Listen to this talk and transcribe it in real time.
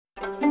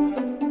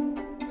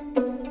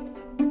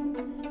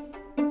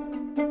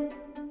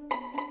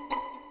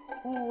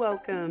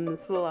Welcome,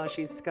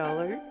 Sloshy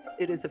Scholars.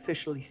 It is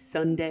officially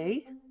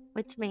Sunday.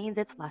 Which means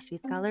it's Slushy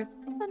Scholar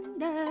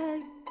Sunday.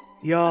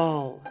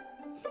 Y'all.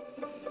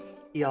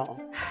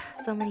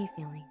 So many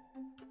feelings.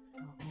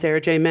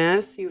 Sarah J.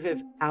 Maas, you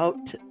have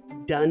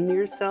outdone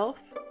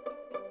yourself.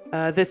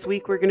 This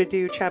week we're going to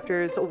do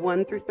chapters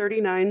 1 through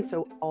 39,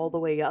 so all the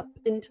way up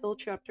until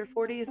chapter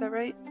 40, is that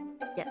right?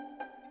 Yes.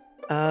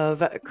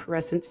 Of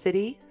Crescent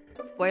City.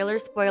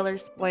 Spoilers,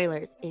 spoilers,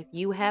 spoilers. If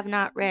you have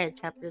not read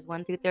chapters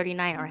 1 through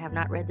 39 or have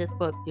not read this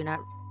book, do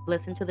not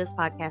listen to this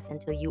podcast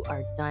until you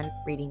are done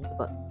reading the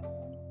book.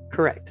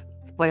 Correct.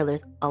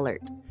 Spoilers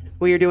alert.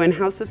 We are doing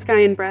House of Sky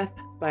and Breath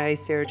by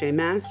Sarah J.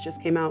 Maas.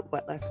 Just came out,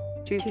 last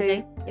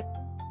Tuesday?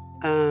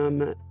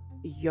 Yep.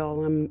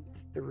 Y'all, I'm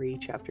 3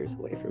 chapters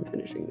away from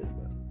finishing this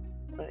book.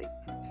 Like,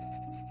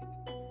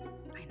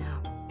 I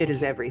know. it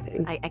is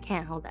everything. I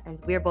can't hold that. And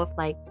we were both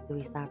like, do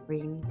we stop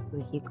reading? Do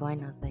we keep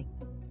going? I was like,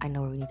 I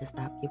know we need to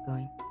stop. Keep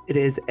going. It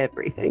is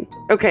everything.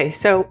 Okay,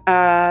 so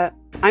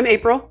I'm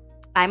April.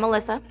 I'm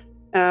Melissa.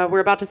 We're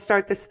about to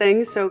start this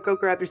thing, so go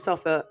grab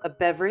yourself a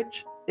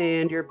beverage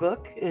and your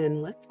book,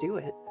 and let's do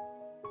it.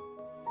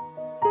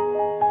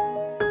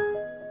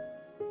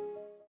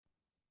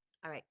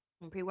 All right.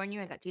 I'm pre-warning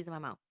you, I got cheese in my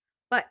mouth.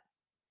 But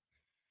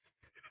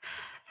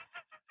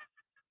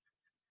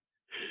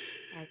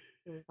guys,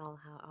 this is all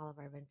how all of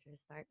our adventures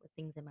start, with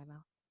things in my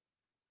mouth.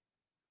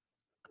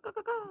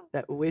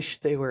 That wish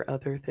they were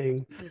other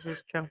things. This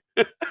is true.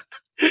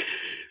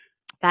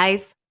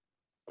 Guys,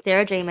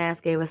 Sarah J.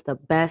 Maas gave us the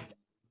best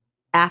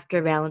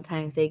after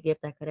Valentine's Day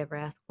gift I could ever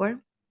ask for.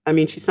 I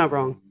mean, she's not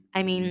wrong.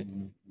 I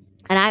mean,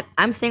 and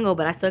I'm single,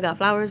 but I still got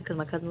flowers because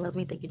my cousin loves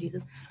me. Thank you,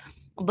 Jesus.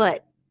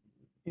 But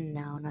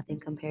no, nothing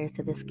compares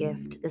to this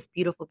gift, this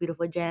beautiful,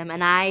 beautiful gem. And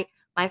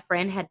my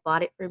friend had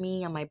bought it for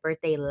me on my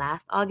birthday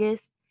last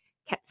August.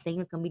 Kept saying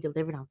it's gonna be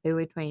delivered on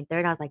February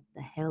 23rd. I was like,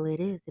 the hell it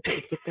is. If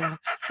I could get there on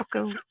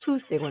fucking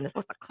Tuesday when it's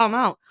supposed to come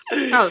out.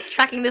 And I was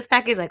tracking this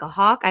package like a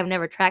hawk. I've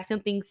never tracked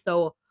something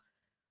so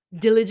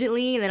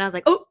diligently. And then I was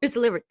like, oh, it's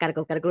delivered. Gotta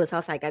go to the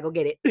south side. Gotta go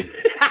get it.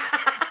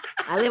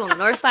 I live on the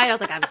north side. I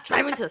was like, I'm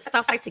driving to the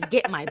south side to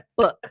get my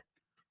book.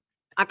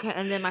 I can't.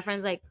 And then my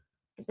friend's like,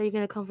 I thought you're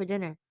gonna come for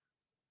dinner.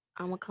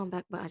 I'm gonna come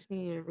back, but I just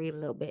need you to read a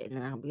little bit, and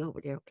then I'll be over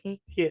there,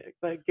 okay? Yeah,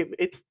 like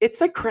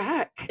it's a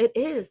crack. It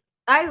is.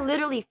 I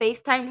literally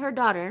FaceTimed her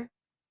daughter,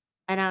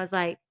 and I was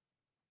like,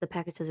 "The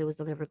package says it was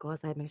delivered. Go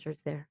outside, make sure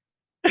it's there."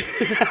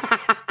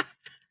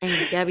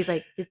 And Gabby's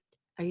like,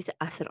 "Are you?"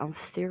 I said, "I'm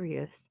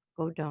serious.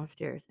 Go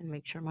downstairs and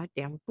make sure my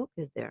damn book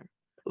is there,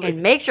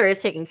 and make sure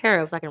it's taken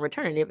care of so I can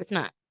return it if it's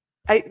not."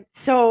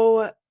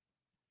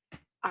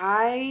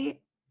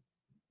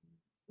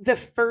 The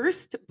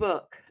first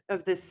book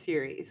of this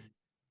series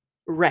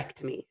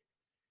wrecked me.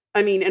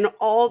 I mean, in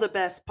all the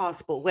best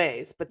possible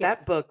ways, but Yes.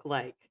 that book,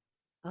 like,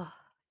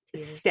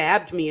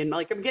 stabbed me, and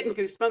like I'm getting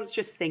goosebumps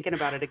just thinking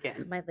about it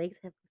again. My legs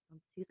have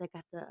goosebumps too. I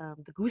got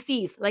the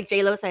goosies, like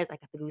J-Lo says. I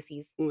got the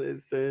goosies.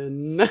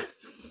 Listen.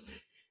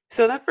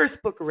 So that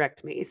first book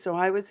wrecked me. So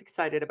I was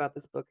excited about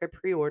this book. I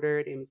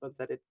pre-ordered. Amazon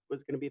said it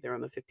was going to be there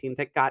on the 15th.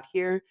 It got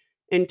here,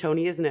 and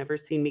Tony has never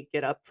seen me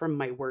get up from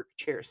my work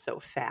chair so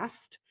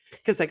fast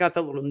because I got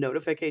the little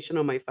notification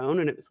on my phone,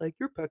 and it was like,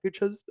 your package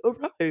has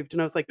arrived.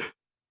 And I was like,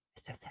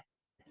 this is it.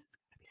 This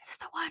is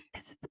the one.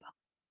 This is the book.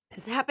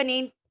 This is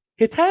happening.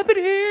 It's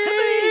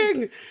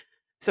happening.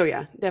 So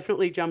yeah,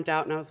 definitely jumped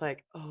out, and I was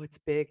like, oh, it's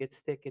big, it's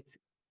thick, it's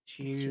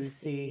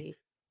juicy.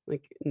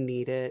 Like,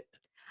 need it.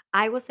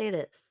 I will say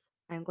this.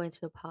 I'm going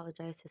to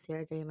apologize to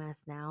Sarah J.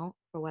 Maas now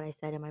for what I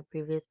said in my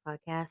previous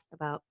podcast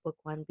about book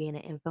 1 being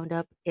an info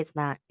dump. It's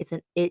not.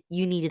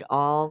 You needed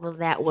all of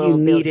that world.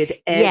 You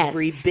needed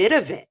every bit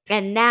of it.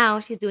 And now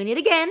she's doing it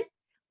again.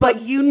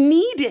 But you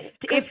need it.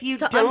 If you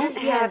don't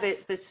have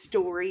it, the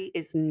story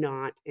is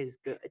not as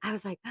good. I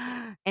was like,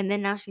 and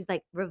then now she's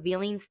like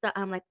revealing stuff.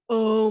 I'm like,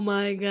 oh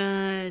my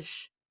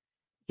gosh.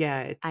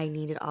 Yeah, I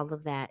needed all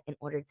of that in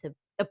order to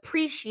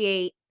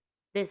appreciate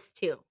this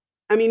too.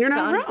 I mean, you're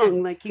not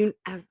wrong. Like,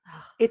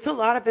 it's a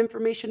lot of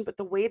information, but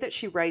the way that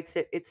she writes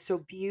it, it's so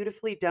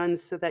beautifully done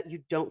so that you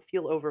don't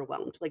feel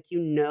overwhelmed. Like, you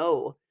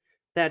know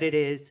that it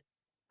is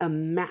a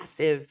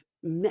massive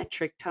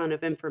metric ton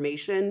of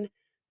information,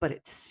 but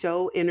it's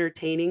so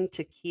entertaining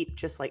to keep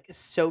just like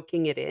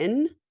soaking it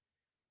in.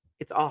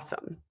 It's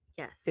awesome.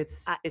 Yes.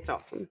 It's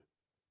awesome.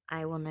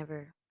 I will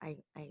never, I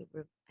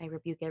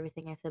rebuke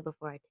everything I said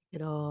before. I take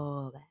it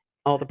all back.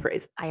 All the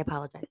praise. I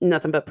apologize.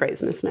 Nothing but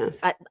praise, Miss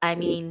Maas. I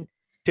mean,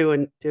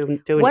 doing what damn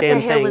the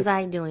hell things. was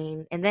I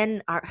doing? And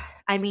then our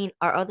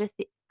other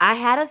I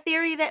had a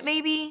theory that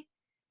maybe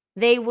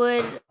they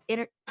would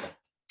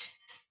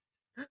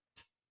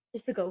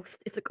It's a ghost.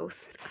 It's a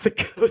ghost. It's the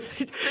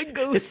ghost. It's the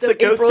ghost. It's the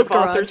ghost April's of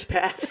authors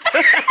past.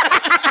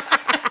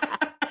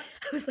 I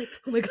was like,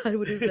 oh my God,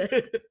 what is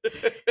that?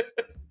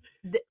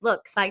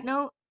 Look, side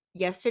note,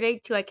 yesterday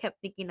too, I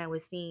kept thinking I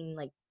was seeing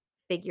like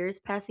figures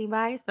passing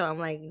by. So I'm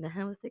like, the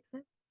hell is 6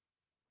 cents?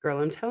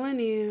 Girl, I'm telling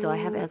you. So I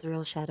have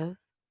Ezreal's shadows.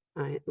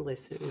 I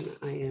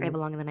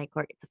belong in the night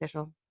court. It's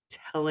official.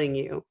 Telling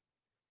you.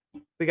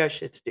 We got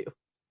shit to do.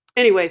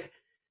 Anyways,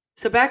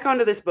 So back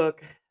onto this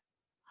book.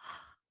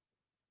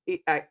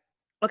 I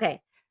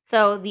Okay.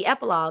 So the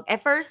epilogue,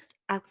 at first,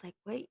 I was like,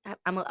 wait,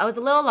 I was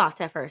a little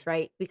lost at first,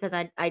 right? Because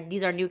I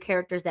these are new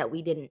characters that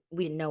we didn't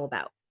know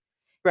about.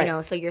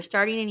 right, So you're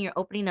starting and you're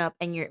opening up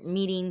and you're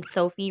meeting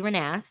Sophie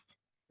Renast,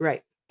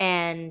 right,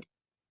 and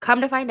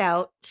come to find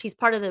out, she's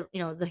part of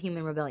the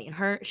human rebellion.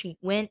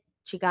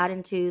 She got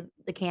into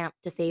the camp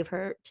to save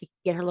her, to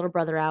get her little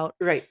brother out.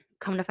 right.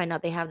 Come to find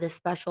out, they have this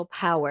special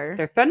power.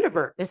 They're The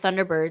Thunderbirds.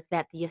 Thunderbirds,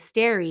 that the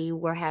Asteri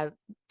were have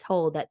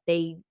told that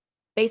they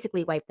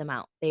basically wiped them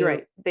out. You're They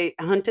right. They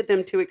hunted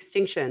them to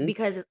extinction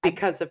because I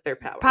because of their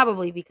power.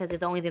 Probably because it's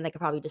the only thing that could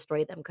probably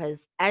destroy them.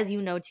 Because as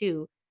you know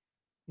too,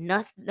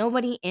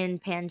 nobody in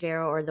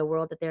Pangea or the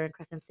world that they're in,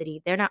 Crescent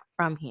City, they're not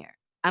from here.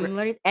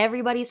 Right.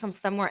 Everybody's from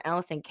somewhere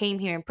else and came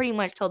here and pretty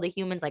much told the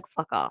humans like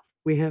fuck off.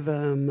 We have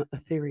a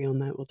theory on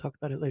that. We'll talk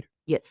about it later.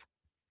 Yes.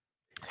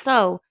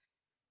 So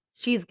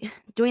she's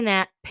doing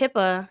that.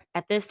 Pippa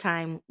at this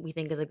time we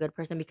think is a good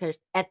person because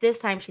at this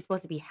time she's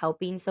supposed to be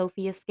helping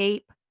Sophie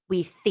escape.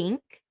 We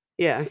think.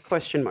 Yeah,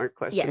 question mark,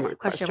 question Yes, mark,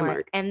 question question mark.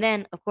 mark. And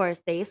then of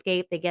course they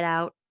escape, they get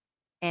out,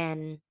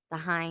 and the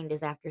Hind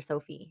is after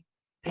Sophie.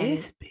 And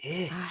This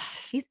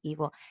bitch. she's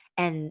evil.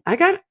 And I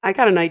got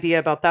an idea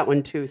about that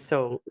one too,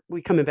 so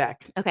we coming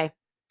back. okay.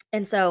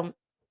 And so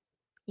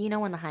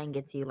when the Hind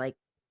gets you, like,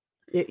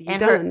 You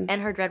done.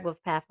 and her Dreadwolf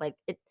path, like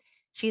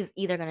she's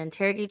either gonna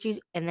interrogate you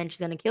and then she's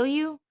gonna kill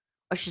you,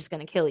 or she's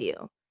gonna kill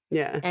you.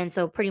 Yeah. And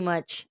so pretty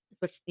much,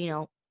 which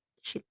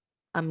she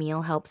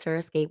Emil helps her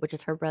escape, which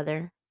is her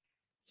brother.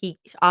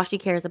 All she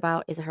cares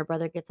about is that her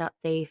brother gets out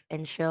safe,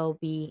 and she'll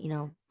be,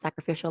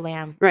 sacrificial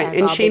lamb, Right, as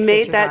and all she big made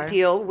sisters that are.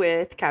 deal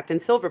with Captain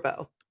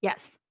Silverbow.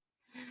 Yes.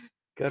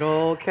 Good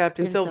old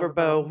Captain Captain Silverbow.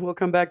 Silverbow. We'll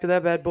come back to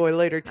that bad boy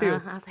later too.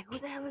 I was like, who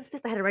the hell is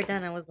this? I had to write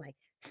down. I was like,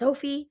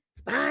 Sophie,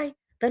 spy,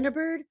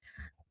 Thunderbird,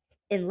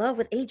 in love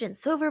with Agent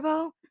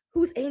Silverbow.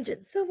 Who's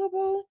Agent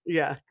Silverbow?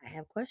 Yeah, I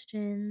have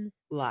questions.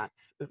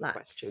 lots of Lots.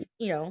 questions.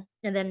 And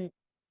then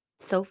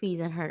Sophie's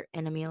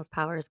and Emil's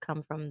powers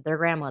come from their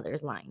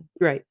grandmother's line.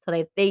 Right.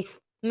 So they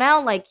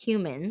smell like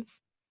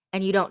humans,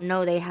 and you don't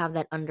know they have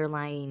that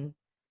underlying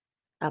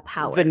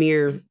power.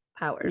 Veneer.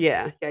 Power.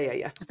 Yeah.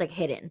 It's like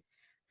hidden.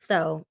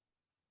 So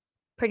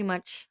pretty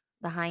much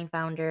the Hind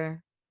found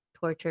her,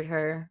 tortured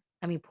her.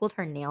 I mean, pulled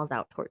her nails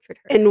out, tortured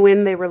her. And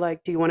when they were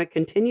like, "Do you wanna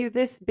continue?"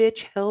 This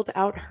bitch held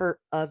out her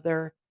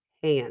other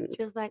hand.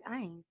 She was like, I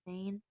ain't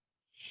saying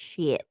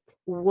shit.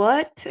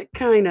 What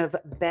kind of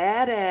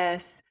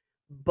badass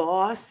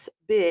boss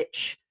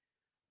bitch.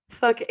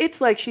 Fuck, it's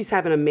like she's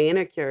having a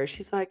manicure.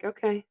 She's like,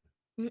 "Okay,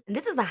 And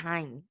this is the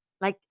Hind.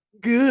 Like,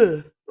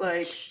 good."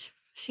 Like,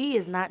 she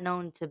is not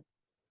known to.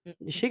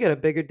 she got a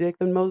bigger dick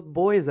than most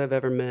boys I've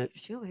ever met.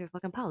 She over here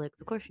fucking Pollux.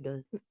 Of course she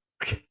does.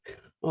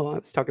 Oh, I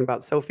was talking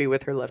about Sophie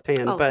with her left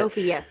hand, Oh, but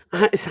Sophie, yes.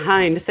 It's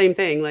Hind, same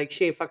thing. Like,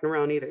 she ain't fucking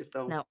around either.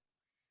 So, No.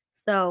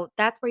 So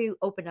that's where you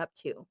open up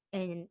to.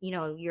 And,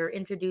 you're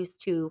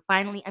introduced to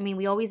finally. I mean,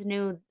 we always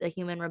knew the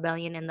human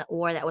rebellion and the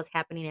war that was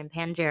happening in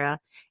Pangea.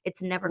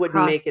 It's never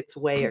wouldn't make crossed. its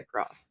way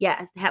across.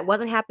 Yes,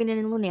 wasn't happening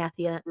in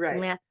Lunathia.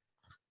 Right.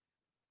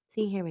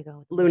 See, here we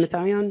go.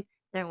 Lunathion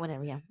There,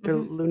 whatever, yeah.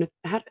 or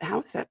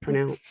how is that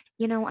pronounced?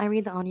 I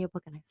read the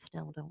audiobook and I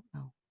still don't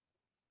know.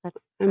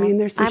 I mean,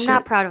 there's some I'm not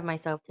shit. proud of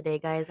myself today,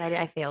 guys.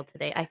 I failed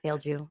today. I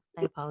failed you.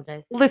 I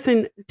apologize.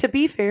 Listen, to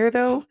be fair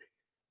though,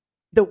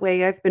 the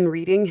way I've been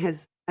reading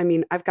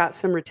I've got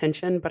some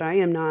retention, but I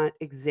am not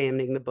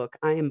examining the book.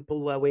 I am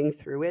blowing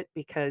through it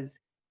because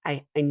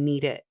I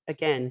need it.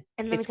 Again,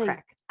 And let me it's tell you,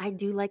 crack. I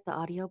do like the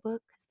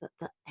audiobook because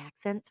the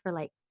accents for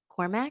like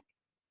Cormac.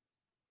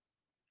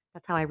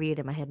 That's how I read it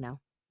in my head now.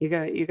 You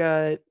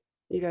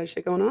got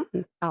shit going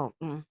on. Oh,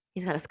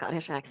 he's got a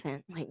Scottish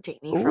accent like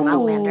Jamie from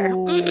Outlander.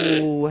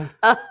 Ooh,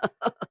 So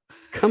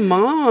come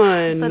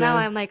on. now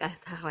I'm like, I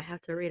have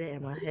to read it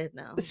in my head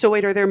now. So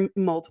wait, are there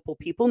multiple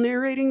people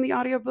narrating the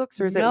audiobooks,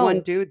 or is it one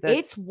No, dude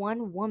it's that's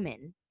one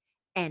woman,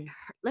 and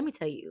let me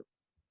tell you,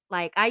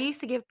 like, I used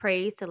to give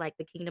praise to, like,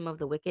 the Kingdom of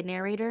the Wicked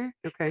narrator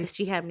okay? because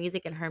she had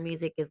music and her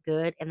music is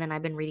good. And then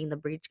I've been reading the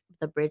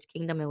Bridge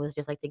Kingdom. It was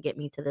just like to get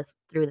me to this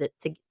through the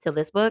to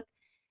this book.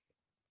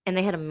 And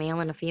they had a male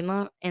and a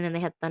female, and then they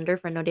had Thunder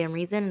for no damn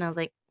reason. And I was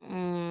like,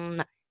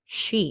 no.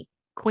 She,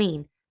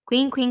 Queen,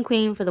 Queen, Queen,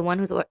 Queen, for the one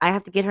who's I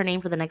have to get her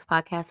name for the next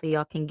podcast so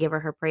y'all can give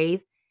her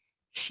praise.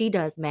 She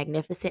does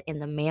magnificent in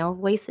the male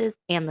voices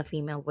and the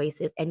female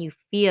voices, and you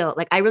feel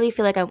like I really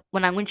feel like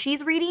when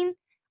she's reading,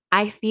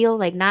 I feel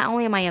like not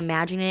only am I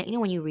imagining it.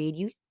 When you read,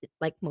 you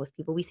like most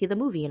people, we see the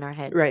movie in our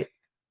head. Right.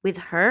 With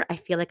her, I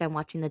feel like I'm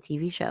watching the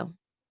TV show,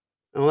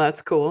 Oh,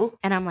 that's cool.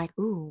 and I'm like,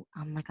 ooh,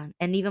 I'm like on.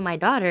 And even my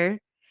daughter,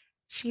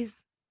 she's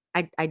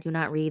I do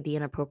not read the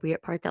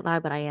inappropriate parts out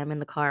loud, but I am in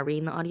the car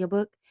reading the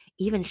audiobook.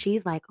 Even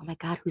she's like, oh my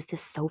god, who's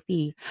this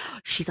Sophie?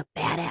 She's a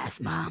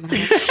badass mom, and I'm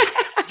like, shh.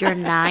 You're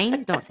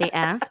 9, don't say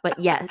ass, but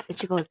yes. And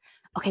she goes,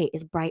 okay,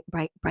 is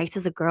Bryce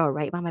is a girl,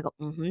 right, mom? I go,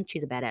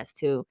 she's a badass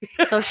too.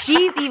 So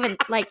she's even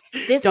like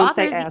this Don't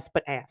say author's ass,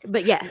 but ass.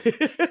 but yes,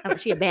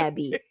 she a bad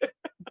bee.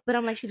 But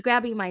I'm like, she's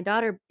grabbing my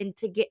daughter and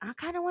to get. I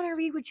kind of want to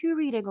read what you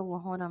read. I go, well,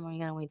 hold on, you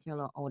gotta wait till you're a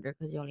little older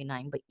because you're only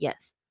 9. But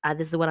yes,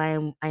 this is what I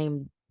am. I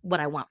am what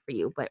I want for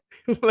you. But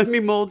Let me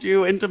mold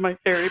you into my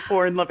fairy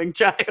porn loving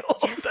child.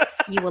 yes,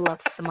 you will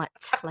love smut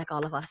like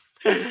all of us.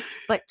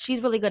 But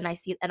she's really good, and I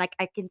see, and I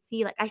can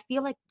see, like, I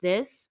feel like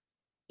this,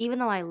 even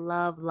though I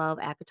love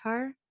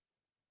Akatar,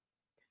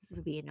 this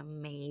would be an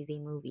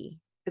amazing movie.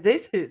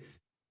 This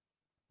is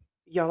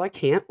y'all, I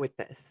can't with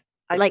this.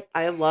 Like,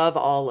 I love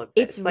all of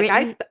it's this. Like,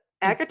 written.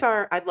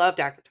 I loved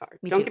Akatar.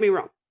 Me Don't too. get me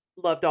wrong.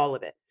 Loved all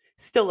of it.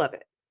 Still love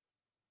it.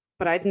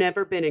 But I've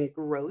never been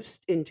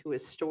engrossed into a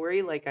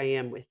story like I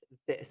am with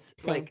this.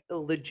 Same. Like,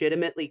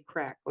 legitimately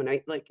crack when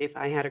if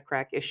I had a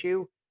crack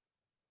issue,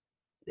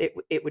 it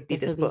would be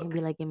This this would be,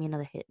 book. like, give me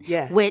another hit.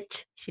 Yeah.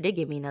 Which she did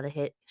give me another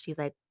hit. She's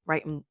like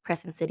writing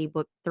Crescent City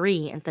Book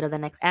 3 instead of the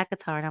next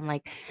Akatar, and I'm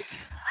like,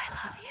 I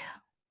love you.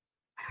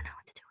 I don't know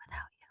what to do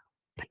without you,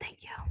 but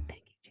thank you.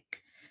 Thank you,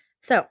 Jesus.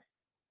 So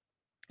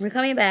we're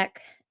coming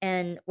back,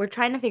 and we're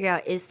trying to figure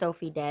out, is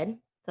Sophie dead?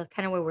 So that's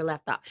kind of where we're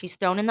left off. She's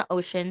thrown in the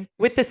ocean.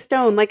 With the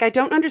stone, like, I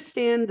don't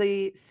understand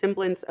the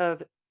semblance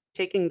of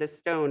taking the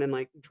stone and,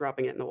 like,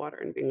 dropping it in the water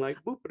and being like,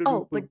 "Boop,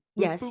 Oh, boop, but boop, boop,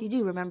 yes, boop." you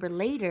do remember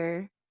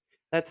later.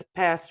 That's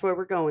past where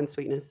we're going,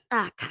 sweetness.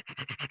 Gotta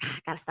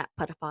stop.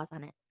 Put a pause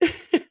on it.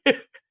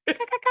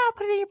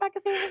 Put it in your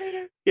pocket. Save it for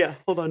later. Yeah,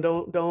 hold on,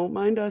 don't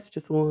mind us,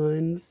 just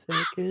 1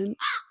 second.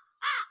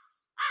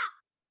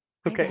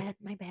 My Okay. bad.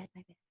 My bad.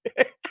 My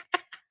bad.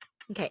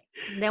 Okay.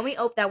 Then we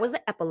that was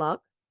the epilogue.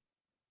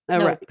 No,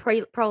 Alright.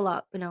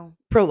 prologue. No,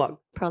 Prologue.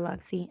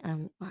 prologue. See,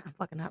 I'm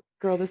fucking up.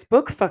 Girl, this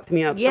book fucked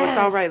me up, so it's Yes.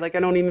 alright, like, I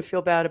don't even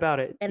feel bad about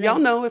it. And Y'all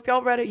then know, if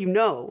y'all read it, you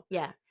know.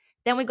 yeah.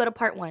 Then we go to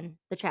part 1,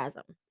 the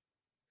chasm.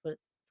 That's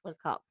what it's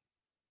called.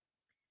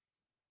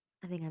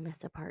 I think I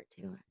missed a part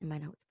 2 in my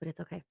notes, but it's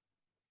okay.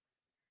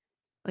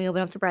 We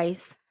open up to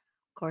Bryce,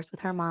 of course,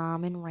 with her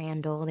mom and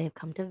Randall. They've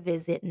come to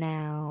visit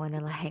now, and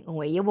they're like,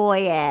 "Where your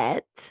boy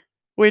at?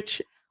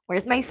 Which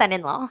Where's my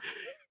son-in-law?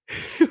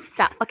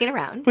 Stop fucking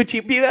around." would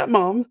you be that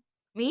mom?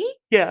 Me?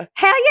 Yeah.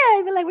 Hell yeah!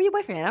 I'd be like, "Where your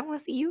boyfriend at? I don't want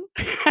to see you.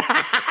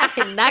 I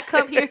did not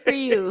come here for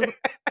you.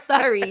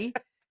 Sorry,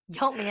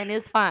 your man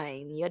is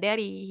fine. Your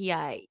daddy, he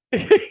alright.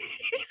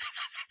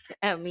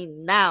 I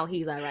mean, now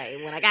he's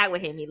alright. When I got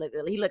with him, he looked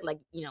like,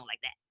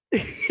 like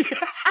that.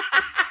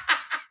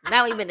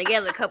 Now we've been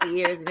together a couple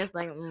years, and it's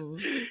like,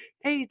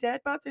 Hey,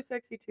 dad bods are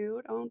sexy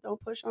too. Don't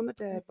push on the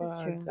dad this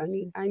is true. bods. This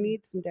is I true.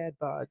 need some dad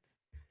bods.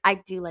 I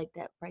do like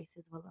that Bryce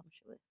is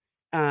voluptuous.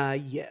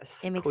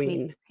 Yes, It makes me,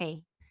 queen.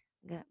 hey,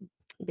 got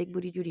big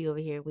booty Judy over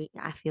here.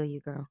 I feel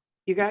you, girl.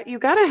 You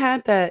gotta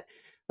have that.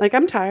 Like,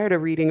 I'm tired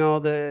of reading all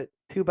the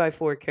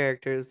 2x4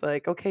 characters.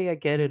 Like, okay, I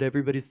get it.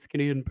 Everybody's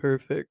skinny and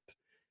perfect.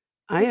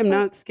 I am But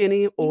not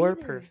skinny me or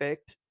neither.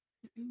 perfect,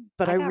 Mm-mm.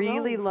 but I I got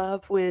really rolls.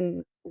 love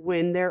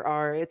when there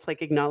are it's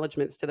like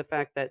acknowledgments to the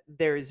fact that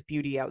there is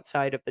beauty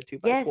outside of the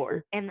Yes,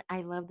 2x4. and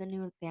I love the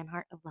new fan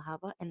art of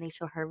Lahava, and they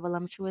show her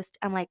voluptuous.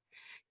 I'm like,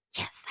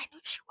 yes, I knew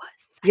she was.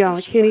 I Yeah, knew I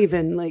she can't was.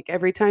 even like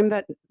every time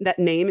that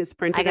name is I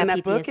printed in got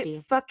that book, it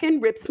PTSD. fucking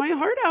rips my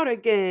heart out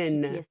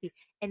again. PTSD,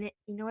 and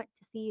you know what?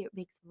 To see it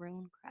makes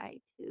Roan cry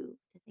too.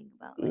 To think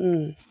about, like,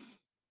 Mm.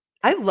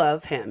 I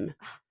love him.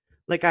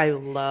 Like, I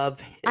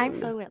love I'm him.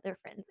 so glad they're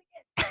friends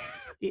again.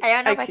 Y- I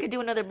don't know I if I ca- could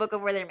do another book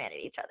of where they're mad at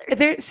each other.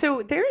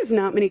 there's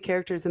not many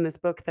characters in this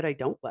book that I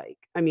don't like.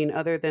 I mean,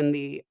 other than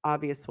the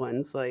obvious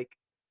ones like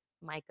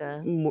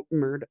Micah,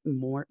 Mordock,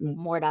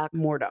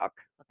 Mordock.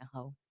 fucking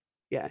hoe.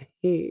 Yeah,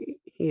 he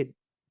a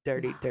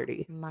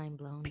dirty Mind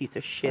blown. piece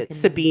of shit. Fucking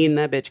mind Sabine,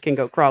 blown. that bitch can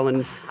go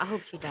crawling, I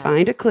hope she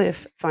find dies. a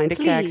cliff, find a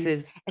Please.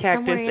 And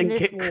somewhere cactus, in and this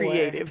get war,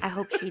 creative. I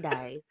hope she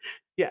dies.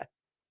 Yeah.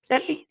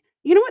 That Please.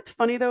 you know what's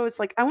funny though is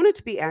like I want it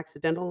to be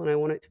accidental and I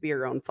want it to be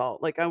her own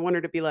fault. Like I want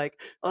her to be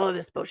like, "Oh,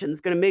 this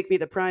potion's gonna make me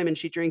the prime," and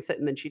she drinks it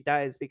and then she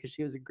dies because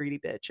she was a greedy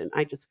bitch. And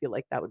I just feel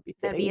like that would be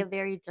That'd be a fitting.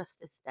 very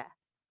justice death.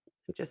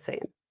 I'm just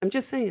saying. I'm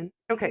just saying.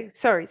 I Okay, agree.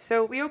 sorry.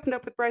 So we opened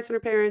up with Bryce and her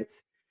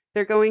parents.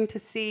 They're going to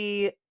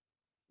see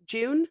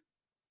June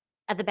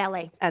At the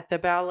ballet. at the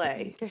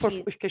ballet Because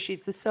she because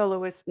she's the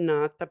soloist,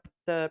 not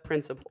the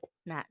principal.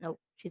 not nope.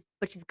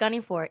 She's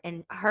gunning for it.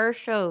 And her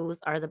shows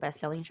are the best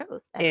selling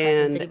shows at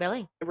Crescent And City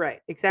Ballet. right,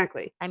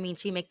 exactly. I mean,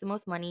 she makes the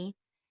most money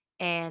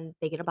and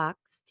they get a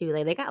box too.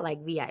 They got like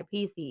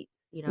VIP seats,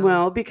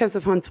 Well, because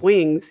of Hunt's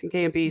wings, you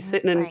can't be And it's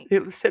sitting like,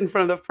 sit in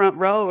front of the front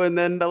row, and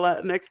then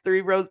the next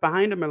 3 rows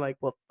behind him are like,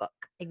 "Well, fuck."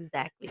 It's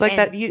exactly. like And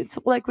that. It's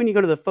like when you go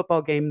to the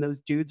football game,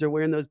 those dudes are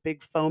wearing those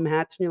big foam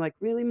hats, and you're like,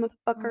 "Really, I'm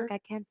motherfucker?" like, I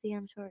can't see,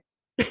 I'm short.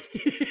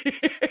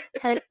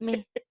 Help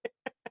me.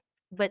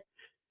 But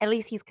at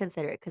least he's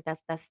considerate because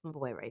that's my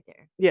boy right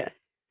there. Yeah,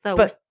 So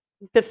but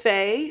the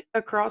Fae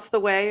across the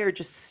way are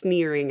just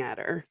sneering at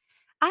her.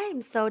 I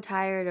am so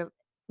tired of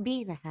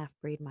being a half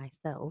breed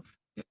myself.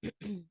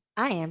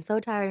 I am so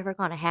tired of her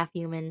calling a half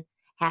human,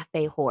 half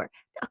a whore.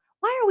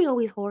 Why are we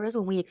always whores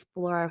when we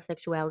explore our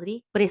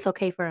sexuality? But it's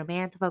okay for a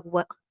man to fuck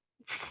what?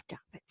 Stop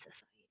it,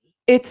 society.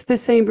 It's the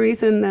same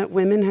reason that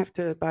women have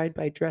to abide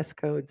by dress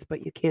codes,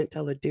 but you can't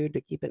tell a dude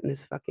to keep it in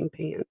his fucking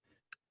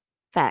pants.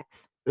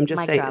 Facts. I'm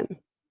just Mic drop. saying.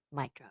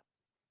 Mic drop.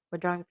 We're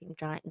drawing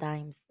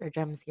dimes or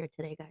gems here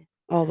today, guys.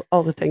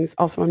 All the things.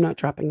 Also, I'm not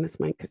dropping this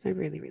mic because I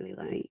really, really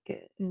like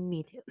it.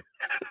 Me too.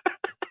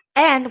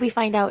 And we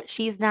find out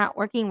she's not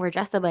working with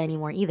Jessica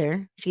anymore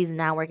either. She's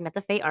now working at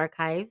the Fate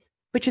Archives.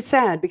 Which is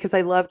sad because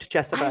I loved I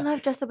Jessica.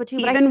 love Jessica too,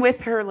 Even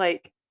with her,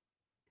 like,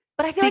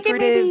 but I feel like it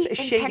may secretive, be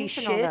shady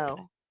intentional shit.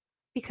 though.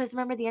 Because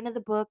remember the end of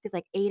the book is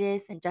like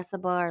Adis and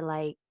Jessica are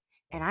like,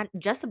 and I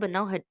Jessica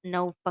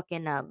know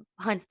fucking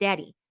Hunt's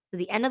daddy. So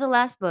the end of the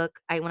last book,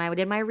 when I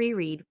did my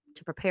reread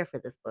to prepare for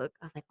this book,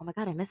 I was like, oh my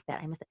god, I missed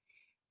that. I missed it.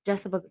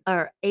 Jessica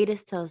or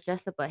Adis tells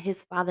Jessica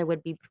his father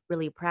would be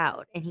really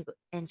proud, and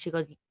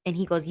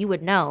he goes, you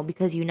would know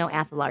because you know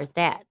Athalar's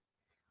dad.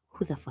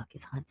 Who the fuck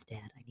is Hunt's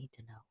dad? I need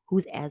to know.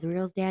 Who's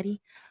Azrael's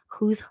daddy?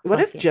 Who's What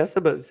if fucking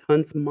Jessica's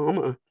Hunt's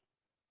mama?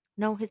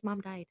 no? His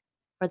mom died,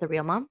 or the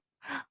real mom?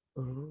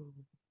 Ooh,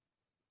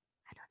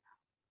 I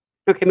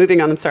don't Okay, moving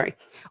on. I'm sorry.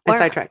 I know. Or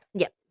sidetracked.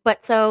 yeah,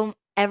 but so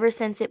ever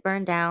since it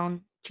burned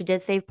down, she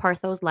did save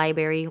Partho's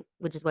library,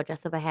 which is what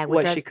Jessica had, which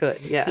What are she could,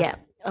 yeah. yeah,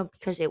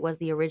 because it was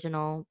the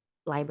original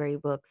library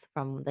books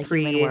from the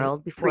human Pre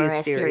world before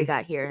Siri Siri.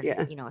 got here, and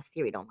Yeah.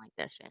 Siri don't like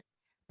that shit.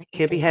 Like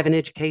Can't it's be having AI,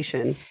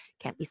 education.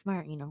 can't be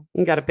smart. You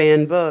gotta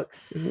ban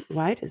books.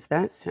 Why does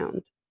that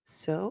sound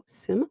so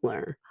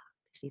similar?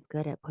 She's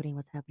good at putting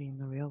what's happening in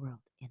the real world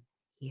in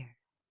here.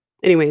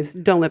 Anyways,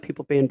 don't let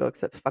people ban books.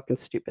 That's fucking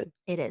stupid.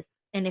 It is.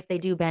 And if they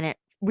do ban it,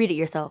 read it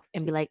yourself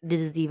and be like, does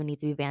this even need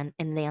to be banned?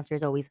 And the answer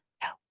is always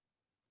no.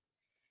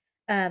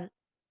 Um,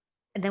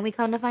 and then we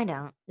come to find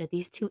out that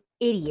these two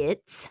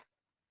idiots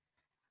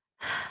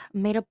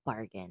made a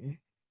bargain.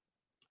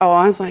 Oh,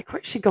 I was like,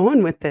 where's she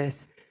going with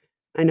this?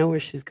 I know where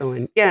she's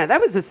going. Yeah, that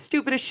was the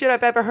stupidest shit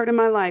I've ever heard in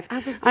my life. I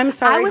was I'm I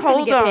sorry. was gonna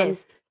Hold get on.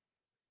 pissed.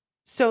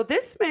 So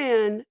this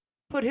man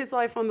put his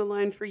life on the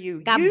line for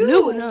you. Got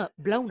blown You up,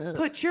 blown up.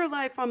 put your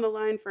life on the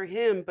line for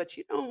him, but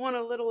you don't want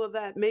a little of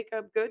that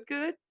makeup good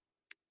good?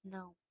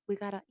 No, we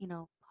gotta,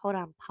 hold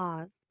on,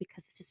 pause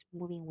because it's just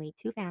moving way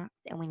too fast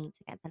and we need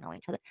to get to know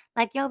each other.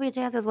 Like, yo, bitch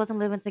asses wasn't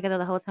living together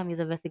the whole time you was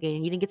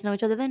investigating. You didn't get to know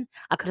each other then?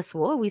 I could have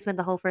swore we spent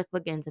the whole first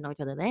book getting to know each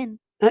other then.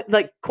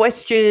 Like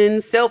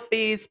questions, selfies,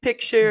 Jelly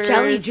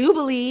pictures.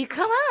 Jubilee,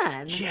 come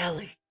on.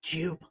 Jelly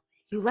Jubilee.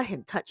 You let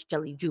him touch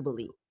Jelly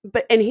Jubilee.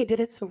 And he did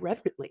it so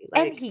reverently.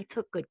 And Like, he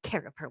took good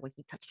care of her when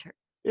he touched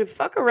her.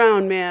 fuck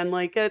around, man.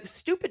 Like,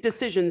 stupid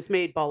decisions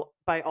made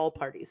by all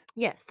parties,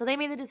 Yes, so they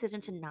made the decision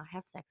to not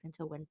have sex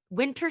until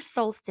winter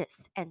solstice,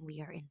 and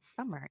we are in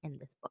summer in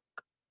this book.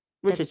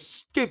 which is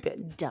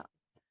stupid. Dumb.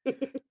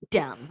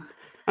 Dumb.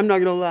 I'm not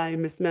gonna lie,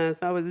 Miss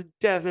Mass. I was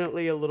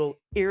definitely a little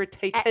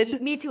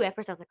irritated. Me too. At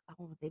first, I was like,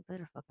 "Oh, they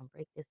better fucking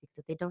break this because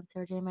if they don't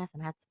Sarah J. Maas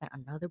and I have to spend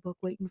another book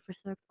waiting for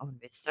sex, I'm gonna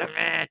be so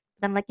mad."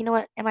 But I'm like, you know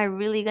what? Am I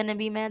really gonna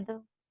be mad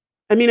though?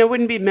 I mean, I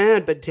wouldn't be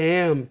mad, but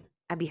damn.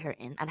 I'd be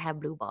hurting. I'd have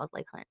blue balls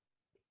like Hunt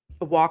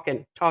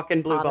Walking,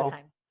 talking blue all the ball.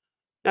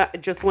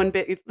 time. Just one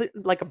bit,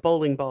 like a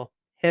bowling ball.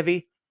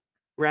 Heavy,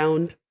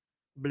 round,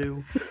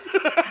 blue.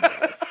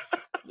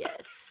 Yes,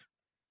 yes,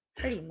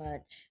 pretty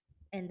much.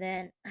 And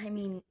then, I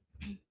mean,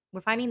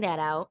 we're finding that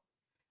out.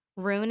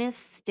 Rune is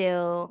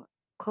still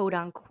quote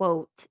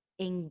unquote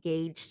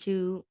engaged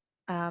to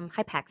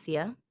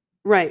Hypaxia,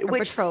 Right, or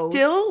which betrothed.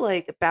 still,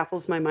 like,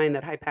 baffles my mind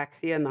that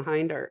Hypaxia and the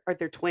Hind are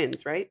they're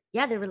twins, right?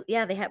 Yeah,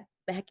 they have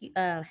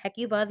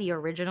Hecuba, the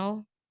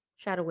original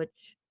Shadow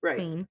Witch Right,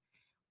 queen,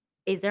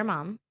 is their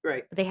mom.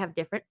 right. They have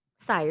different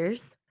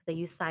sires. They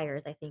use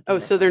sires, I think, Oh, in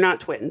so this they're one. not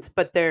twins,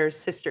 but they're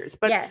sisters,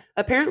 but Yeah.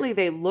 apparently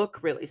they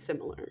look really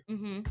similar.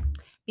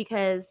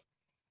 Because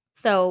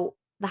so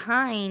the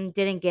hind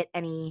didn't get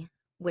any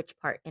witch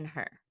part in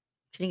her.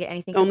 She didn't get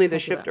anything from Only the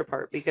Hecuba. shifter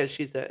part because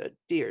she's a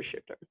deer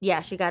shifter.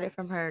 Yeah, she got it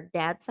from her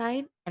dad's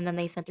side, and then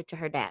they sent it to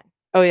her dad.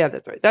 Oh, yeah,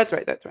 that's right, that's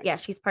right, that's right. Yeah,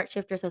 she's part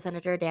shifter, so sent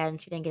it to her dad,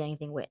 and she didn't get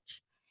anything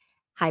witch.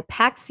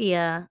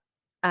 Hypaxia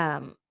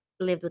um,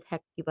 lived with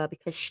Hecuba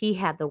because she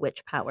had the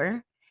witch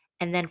power,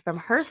 and then from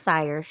her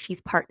sire,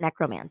 she's part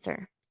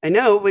necromancer. I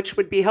know, which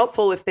would be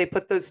helpful if they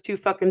put those 2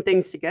 fucking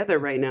things together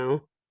right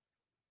now.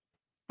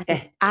 I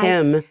think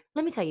Him.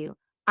 let me tell you,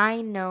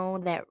 I know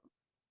that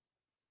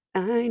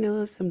I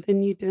know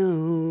something you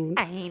don't.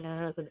 I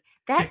know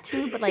that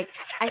too, but like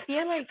I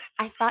feel like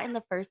I thought in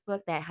the first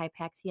book that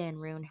Hypaxia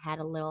and Rune had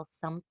a little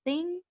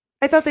something.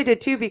 I thought they did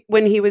too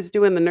when he was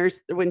doing the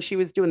nurse when she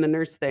was doing the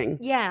nurse thing.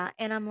 Yeah,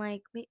 and I'm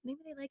like, maybe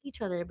they like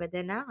each other, but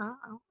then now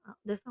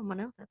there's someone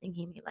else I think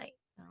he may like.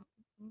 So,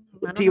 I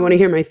Do don't you wanna know.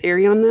 hear my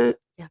theory on that?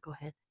 Yeah, go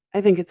ahead.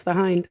 I think it's the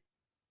Hind.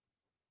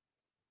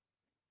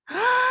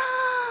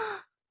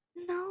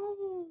 No,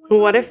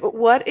 What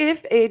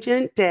if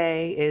Agent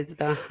Day is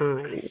the 'cause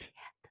Hind? she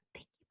had the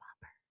thingy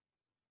bopper.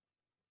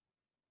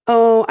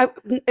 Oh,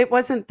 it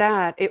wasn't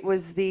that. It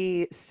was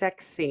the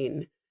sex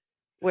scene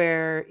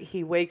where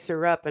he wakes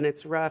her up and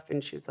it's rough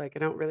and she's like, "I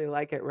don't really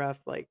like it rough."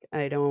 Like,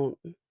 I don't.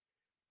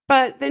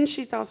 But then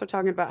she's also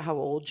talking about how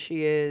old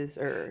she is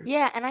or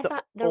Yeah, and I the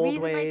thought the old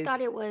reason I thought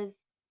ways. it was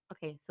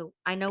okay. So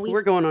I know We're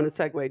we've going on a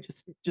segue.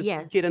 Just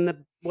yes, get in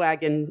the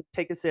wagon,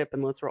 take a sip,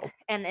 and let's roll.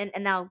 and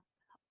now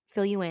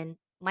fill you in.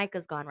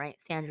 Micah's gone, right?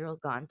 Sandro's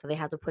gone, so they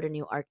have to put a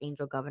new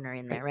Archangel governor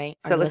in Right. there, right?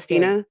 Our newest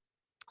fairy. Celestina?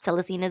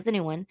 Celestina's the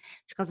new one.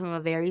 She comes from a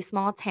very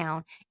small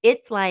town.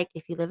 It's like,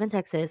 if you live in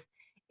Texas,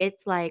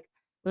 it's like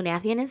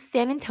Lunathion is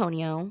San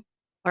Antonio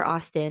or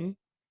Austin,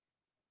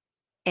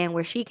 and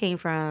where she came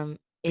from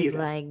is Buda.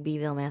 like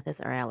Beeville,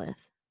 Mathis, or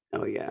Alice.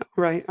 Oh, yeah.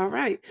 Right. All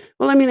right.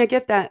 Well, I mean, I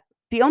get that.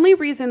 The only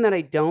reason that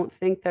I don't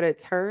think that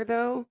it's her,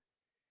 though,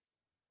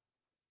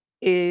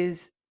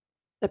 is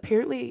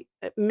apparently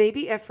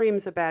maybe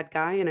Ephraim's a bad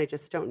guy and I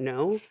just don't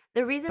know.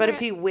 The reason But if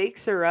that he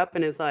wakes her up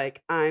and is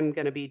like, "I'm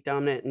gonna be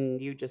dominant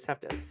and you just have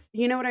to,"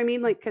 you know what I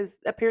mean? Like, because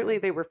apparently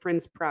they were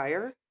friends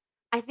prior.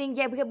 I think,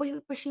 yeah,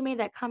 but she made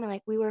that comment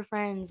like we were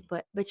friends,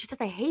 but she says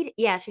I hate it.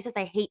 Yeah, she says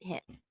I hate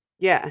him.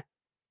 Yeah.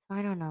 So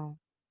I don't know.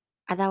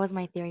 That was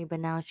my theory, but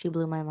now she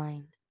blew my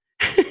mind.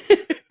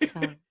 So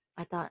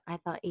I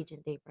thought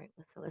Agent Daybreak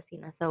was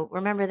Celestina. So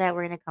remember that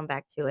we're gonna come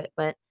back to it.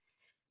 But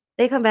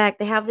they come back,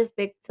 they have this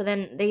big so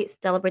then they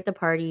celebrate the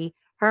party.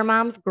 Her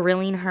mom's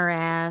grilling her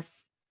ass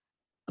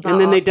And about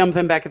then they all dump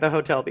them back at the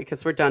hotel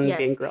because we're done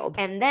being yes. grilled.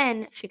 And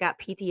then she got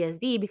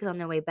PTSD because on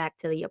their way back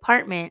to the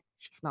apartment,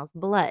 she smells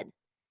blood.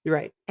 You're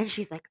right. And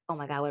she's like, "Oh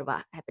my god, what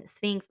about happened to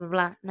Sphinx? Blah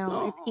blah."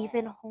 No, it's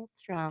Ethan Oh.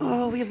 Holstrom.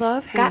 Oh, we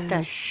love Got the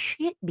him.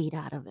 shit beat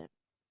out of him.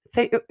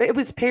 It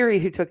was Perry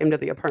who took him to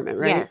the apartment,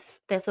 right?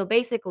 Yes. So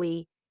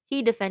basically,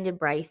 he defended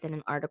Bryce in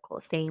an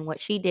article saying what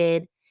she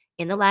did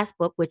in the last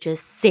book, which is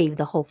save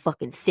the whole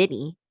fucking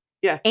city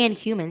Yeah. and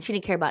humans. She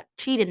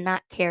did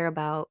not care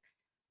about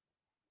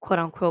quote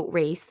unquote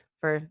race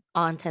for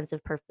all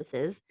intensive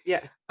purposes.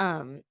 Yeah.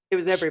 Um, It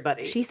was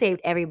everybody. she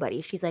saved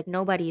everybody. She's like,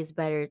 nobody is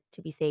better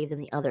to be saved than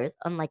the others.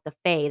 Unlike the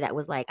Fae that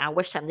was like, I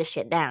wish shut this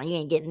shit down. You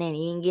ain't getting in.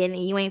 You ain't getting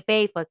in. You ain't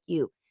Fae. Fuck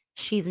you.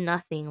 She's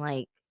nothing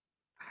like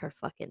her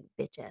fucking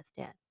bitch ass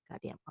dad.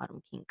 Goddamn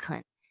Autumn King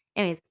cunt.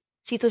 Anyways,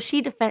 he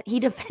defended.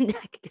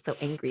 I get so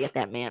angry at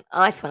that man.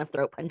 Oh, I just want to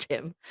throat punch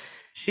him.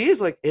 She's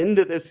like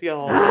into this,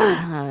 y'all.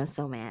 I'm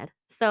so mad.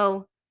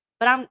 So,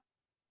 but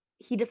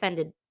he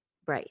defended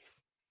Bryce.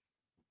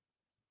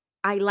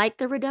 I like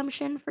the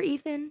redemption for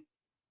Ethan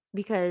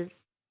because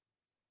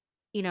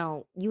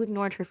you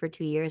ignored her for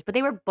 2 years, but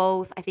they were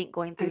both, I think,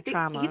 going I through think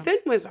trauma. Ethan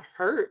was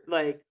hurt,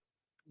 like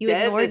You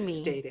ignored me.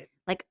 devastated.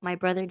 Like my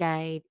brother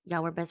died.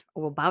 Y'all were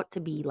about to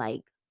be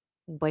like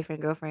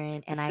boyfriend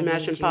girlfriend, and I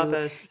Smashing need you.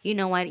 papas. You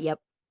know what? Yep.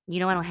 You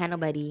know I don't have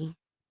nobody.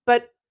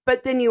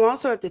 But then you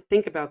also have to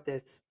think about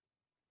this.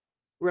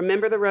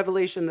 Remember the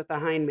revelation that the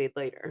Hind made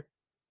later.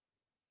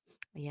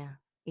 Yeah,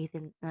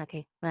 Ethan.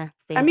 Okay,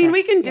 stay I in mean, touch.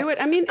 we can Yep. do it.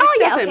 I mean, Oh it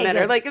yeah. doesn't Okay. matter.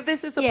 Good. Like, if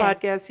this is a Yeah.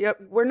 podcast, yep,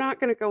 we're not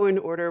going to go in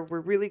order.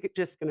 We're really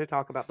just going to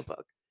talk about the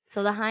book.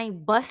 So the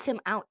Hind busts him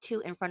out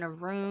too in front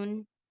of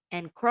Rune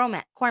and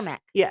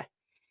Cormac Yeah.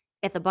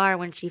 at the bar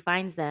when she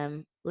finds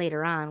them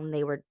later on when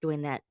they were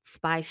doing that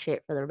spy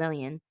shit for the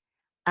rebellion.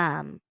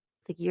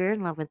 It's like you're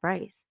in love with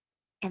Bryce,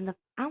 and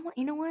I want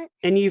you know what?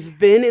 And you've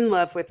been in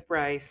love with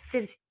Bryce,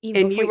 Since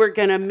even and before you were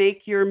going to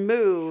make your when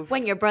move.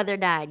 your brother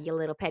died, you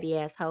little petty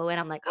asshole, and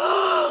I'm like,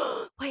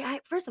 oh, wait.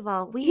 First of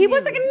all, we He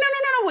wasn't. No, knew no,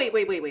 no, no.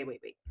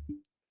 Wait.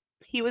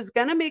 He was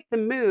going to make the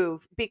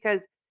move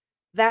because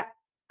that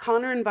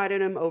Connor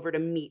invited him over to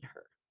meet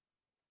her.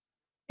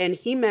 And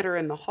he met her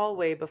in the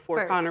hallway before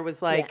first. Connor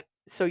was Yeah. like,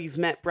 "So you've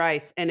met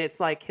Bryce," and it's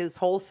like his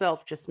whole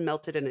self just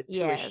melted into a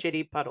Yes.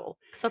 shitty puddle.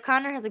 So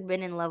Connor has like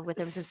been in love with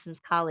him since S since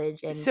college,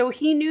 and so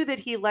he knew that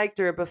he liked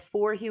her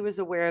before he was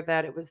aware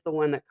that it was the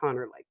one that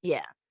Connor liked.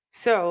 yeah.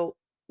 So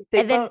they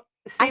And then both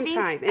I same think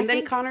time, I and then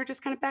think Connor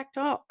just kinda backed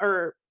off,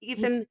 or he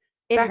Ethan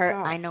it backed hurt.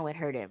 I off. know it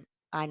hurt him.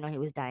 I know he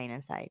was dying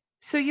inside.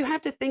 So you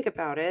have to think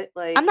about it,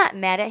 I'm like, not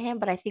mad at him,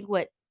 but I think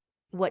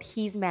what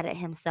he's mad at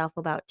himself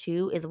about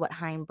too is what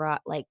Haim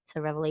brought like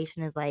to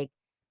Revelation is like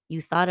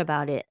you thought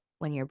about it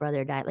when your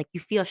brother died. Like you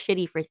feel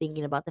shitty for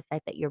thinking about the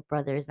fact that your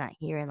brother is not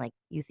here and like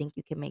you think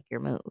you can make your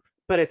move.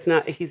 but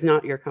he's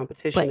not your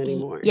competition But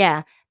anymore.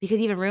 yeah, because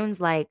even Rune's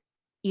like,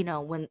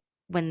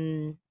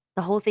 when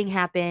the whole thing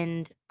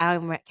happened,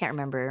 can't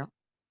remember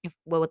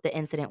what the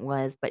incident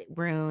was, but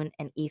Rune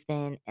and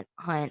Ethan and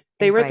Hunt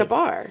They and were at the Bryce.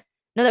 bar.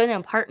 No, they were in an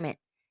apartment.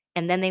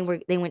 And then they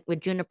went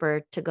with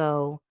Juniper to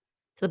go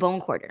to the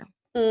Bone Quarter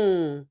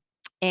Mm,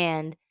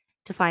 and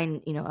to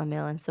find,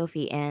 Emil and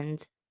Sophie.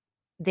 And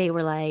they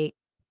were like,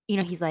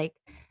 he's like,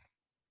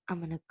 I'm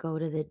gonna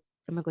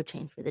go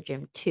change for the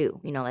gym too,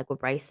 like what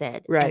Bryce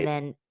said. And right.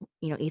 then,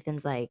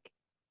 Ethan's like,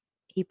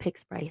 he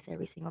picks Bryce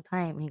every single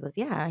time. And he goes,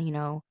 yeah,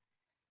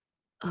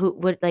 who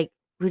would like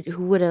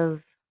who would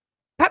have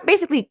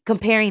basically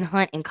comparing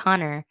Hunt and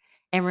Connor.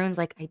 And Rune's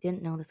like, I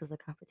didn't know this was a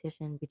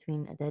competition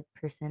between a dead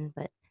person,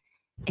 but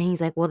and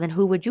he's like, well, then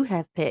who would you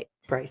have picked?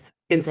 Bryce,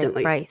 And he said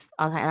instantly. Bryce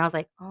all the time. And I was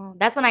like, oh,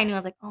 that's when I knew. I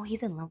was like, oh,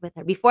 he's in love with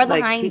her. Before the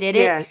Like, Hind did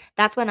it, yeah,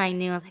 that's when I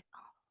knew. I was like,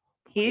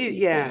 oh, poor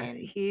yeah,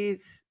 Ethan.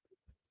 His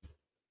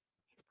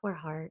poor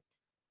heart.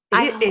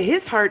 I hope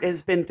his heart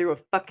has been through a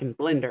fucking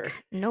blender.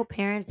 no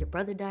parents. Your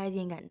brother dies.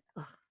 You ain't got.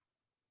 Ugh.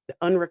 The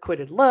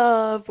unrequited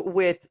love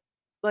with,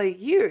 like,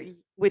 you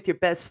with your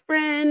best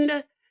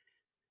friend.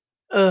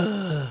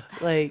 Ugh,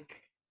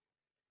 like,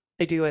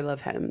 I do, I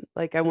love him.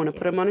 Like, I I wanna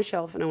put do. him on a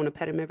shelf, and I wanna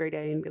pet him every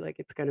day and be like,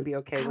 "It's gonna be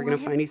okay. I We're gonna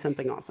want him. find you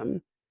something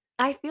awesome."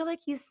 I feel like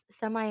he's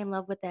semi in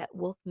love with that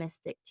wolf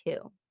mystic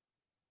too,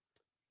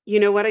 You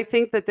know what? I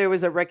think that there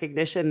was a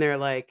recognition there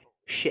like,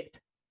 "Shit."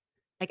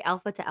 like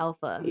alpha to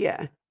alpha.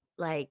 Yeah.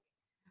 Like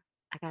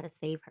I gotta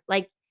save her.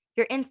 Like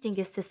your instinct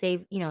is to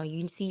save. You know,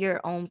 you see your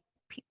own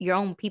your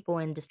own people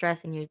in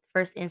distress, and your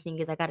first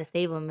instinct is I gotta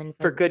save them. And it's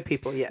For like, good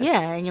people, yes.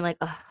 yeah, and you're like,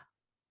 oh,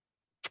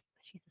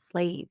 she's a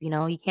slave. You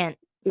know, you can't.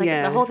 It's like the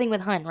Yeah. whole thing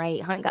with Hunt,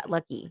 right? Hunt got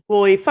lucky.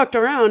 Well, he fucked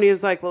around. He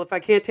was like, "Well, if I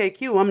can't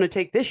take you, I'm gonna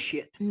take this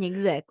shit."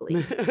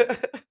 Exactly.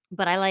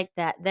 But I like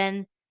that.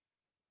 Then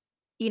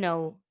you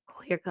know,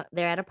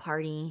 they're at a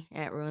party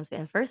at Ruins,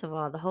 and first of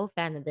all, the whole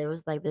fan that there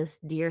was like this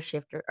deer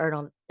shifter, or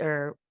no,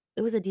 or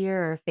it was a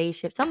deer or a face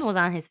shift. Something was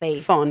on his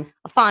face, Fun.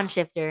 a fawn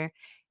shifter,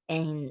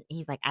 and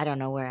he's like, I don't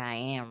know where I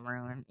am,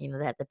 Ruin. You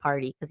know, at the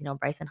party because you know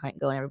Bryce and Hunt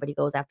go, and everybody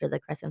goes after the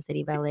Crescent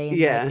City Ballet, and like,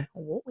 Yeah.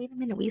 oh, wait a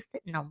minute, we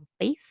sitting on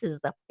faces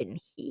up in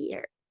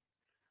here.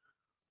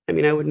 I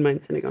mean, I wouldn't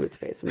mind sitting on his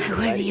face, I'm not I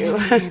gonna lie wouldn't to you.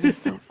 either, man. It's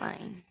so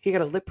fine. He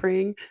got a lip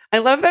ring. I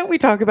love that we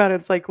talk about it,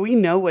 it's like, we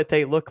know what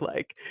they look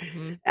like.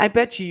 Hmm. I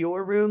bet you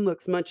your rune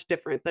looks much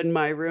different than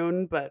my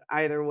rune, but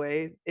either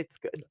way, it's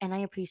good. And I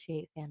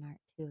appreciate fan art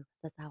too. 'Cause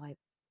that's how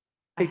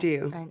I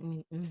do. I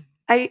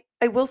mean,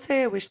 I will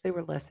say I wish they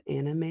were less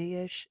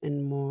anime-ish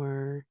and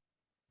more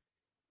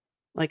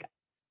like,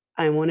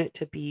 I want it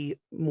to be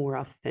more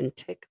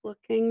authentic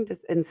looking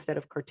just instead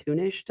of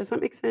cartoonish. Does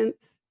that make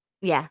sense?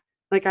 yeah.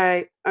 Like,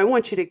 I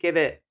want you to give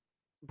it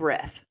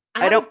breath.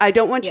 I have a I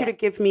don't want you yeah. to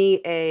give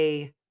me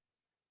a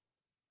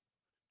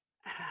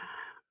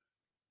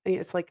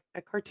it's like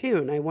a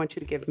cartoon. I want you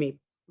to give me I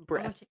want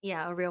breath. you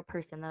yeah, a real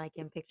person that I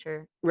can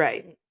picture.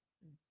 Right.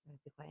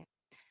 Be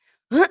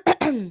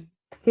quiet.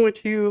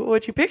 What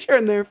you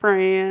picturing there,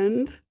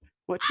 friend?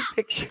 What you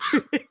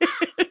picturing?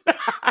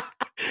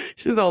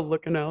 She's all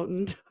looking out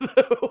into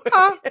the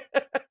Huh?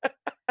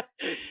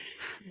 way.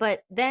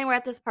 But then we're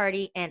at this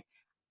party and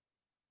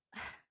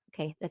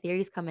okay, the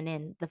theory's coming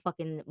in, the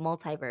fucking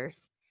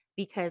multiverse.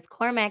 Because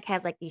Cormac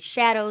has like these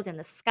shadows in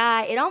the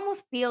sky. It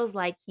almost feels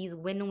like he's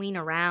winnowing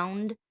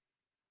around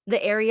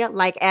the area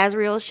like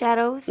Azrael's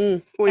shadows.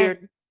 And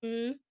Weird.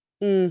 mm,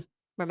 Mm,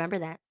 remember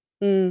that.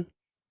 mm.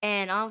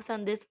 And all of a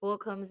sudden this fool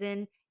comes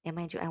in. And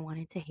mind you, I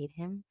wanted to hate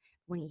him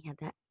when he had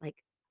that like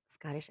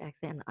Scottish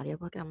accent in the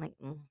audiobook. And I'm like,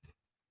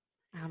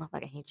 I don't know if I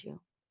can hate you.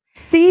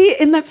 See,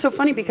 and that's so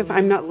funny because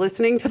I'm Mm. not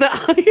listening to the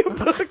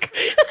audiobook.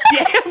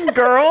 Damn,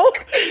 girl.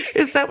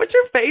 Is that what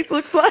your face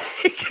looks like?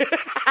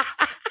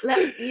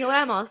 You know what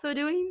I'm also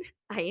doing?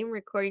 I am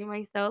recording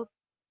myself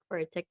for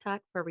a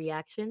TikTok for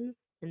reactions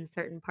in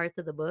certain parts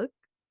of the book.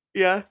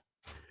 Yeah.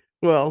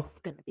 Well,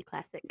 It's gonna be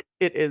classic.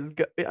 it is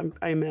go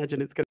I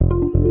imagine it's gonna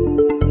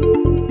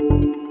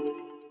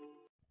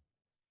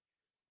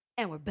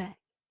And we're back.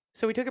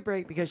 So we took a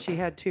break because she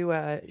had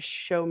to,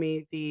 show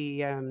me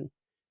the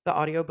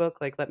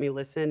audiobook, like, let me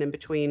listen in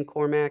between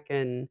Cormac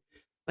and,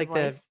 The like,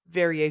 the voice.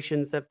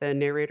 variations of the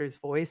narrator's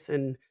voice,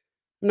 and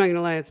I'm not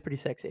gonna lie, it's pretty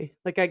sexy.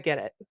 Like, I get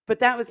it. But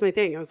that was my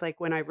thing. I was like,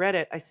 when I read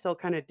it, I still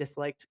kinda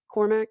disliked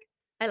Cormac,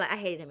 I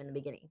hated him in the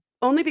beginning.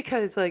 only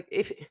because, like,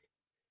 if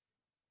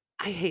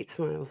I hate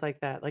smiles like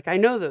that. Like, I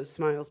know those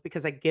smiles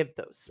because I give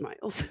those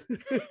smiles.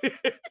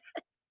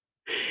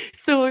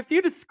 So if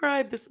you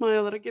describe the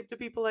smile that I give to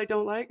people I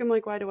don't like, I'm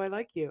like, "Why do I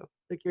like you?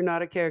 Like, you're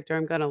not a character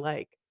I'm gonna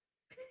like."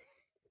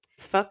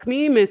 Fuck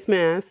me, Miss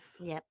Mass.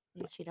 Yep.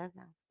 Yeah, she does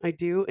now. I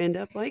do end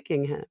up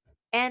liking him.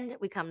 And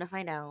we come to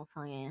find out,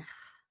 fucking,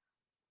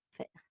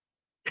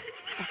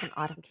 fucking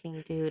Autumn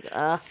King, dude.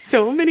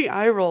 So many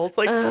eye rolls,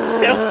 like,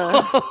 so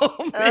Ugh.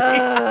 many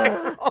eye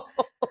Ugh.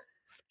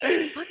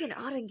 rolls. Fucking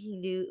Autumn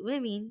King, dude. I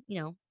mean, you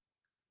know,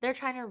 they're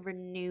trying to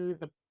renew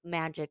the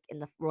magic in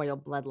the royal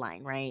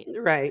bloodline, right?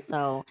 Right,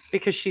 So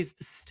because she's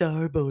the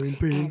star-born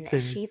and she's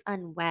princess.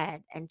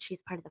 unwed and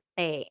she's part of the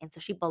Fae, and so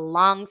she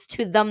belongs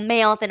to the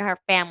males in her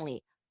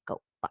family.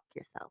 Go fuck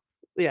yourself.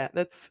 Yeah,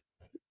 that's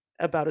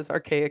about as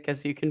archaic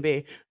as you can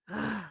be.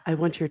 "I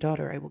want your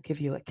daughter, I will give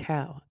you a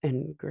cow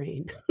and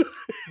grain."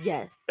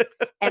 Yes.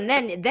 And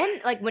then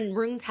like when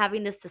Rune's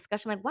having this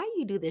discussion, like, why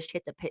you do this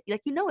shit to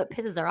like you know it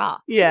pisses her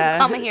off. She gonna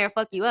come in Yeah, here and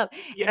fuck you up.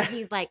 And yeah.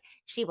 he's like,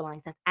 she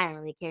belongs to us. I don't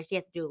really care. She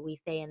has to do what we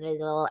say and blah,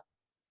 blah, blah.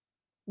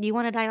 Do you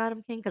want to die,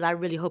 Autumn King? Because I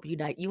really hope you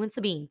die. You and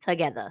Sabine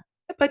together.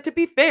 But to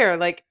be fair,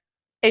 like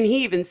and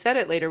he even said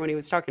it later when he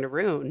was talking to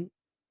Rune,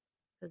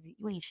 Because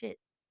you ain't shit.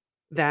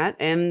 that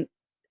and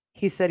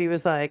he said he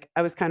was like,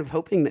 "I was kind of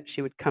hoping that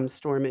she would come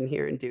storm in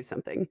here and do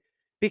something."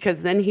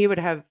 Because then he would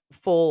have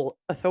full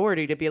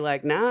authority to be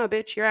like, "Nah,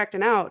 bitch, you're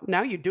acting out.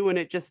 Now you doing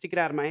it just to get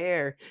out of my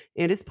hair.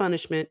 And it's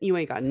punishment. You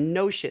ain't got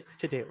no shits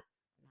to do."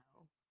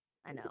 No.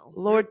 I know.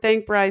 Lord,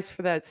 thank Bryce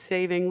for that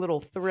saving little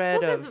Well, thread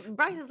because of,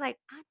 Bryce is like,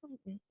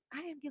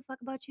 I didn't give a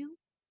fuck about you.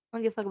 I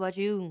don't give a fuck about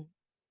you.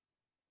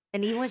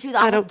 And even when she was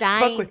 "I almost don't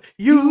fuck with dying,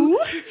 you."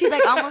 she's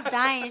like almost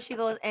dying. She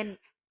goes, and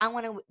I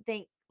want to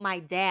thank my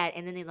dad.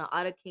 And then in the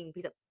Auto King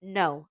piece of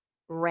no,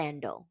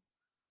 Randall.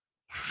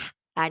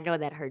 I know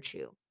that hurt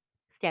you.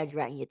 Stabbed you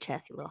right in your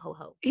chest, you little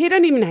ho-ho. He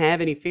doesn't even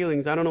have any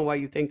feelings. I don't know why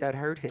you think that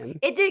hurt him.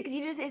 It did, 'cause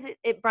you just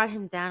it brought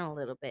him down a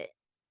little bit.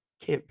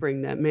 Can't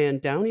bring that man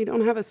down. He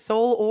don't have a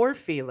soul or He's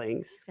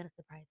feelings. gonna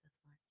surprise us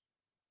one.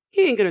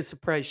 He ain't gonna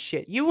surprise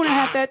shit. You wanna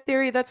have that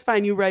theory? That's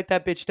fine. You write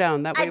that bitch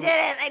down. That way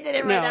I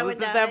didn't write that no, one th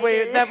down, that I way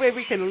didn't. that way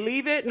we can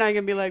leave it, and I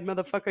can be like,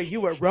 "Motherfucker,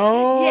 you were Yeah, 'cause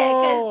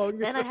wrong."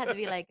 then I'd have to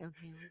be like,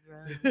 "Okay, I was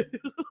wrong.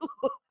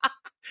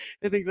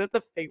 I think that's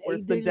a fate I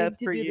worse than didn't death mean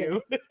to for do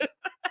you. that.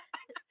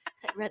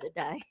 I'd rather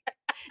die.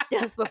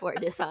 Death before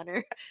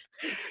dishonor."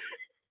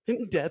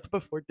 Death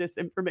before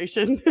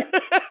disinformation.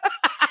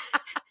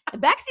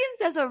 Baxian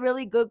says a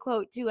really good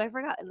quote too. I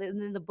forgot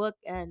in the book,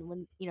 and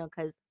when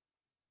because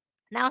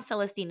now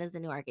Celestine is the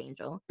new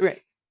archangel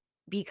Right,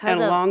 because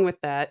and of along with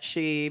that,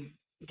 she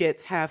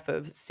gets half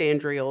of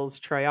Sandriel's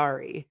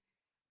Triari,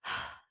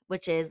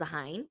 which is the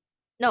Hind.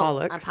 No,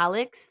 not Pollux,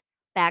 Pollux,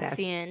 Bast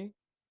Baxian.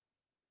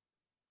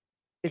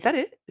 is that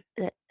it?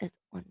 There's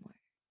one more.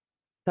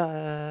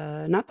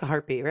 The not the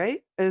Harpy,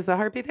 right? Is the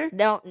Harpy there?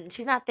 No,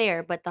 she's not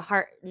there, but the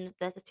heart.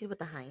 She's with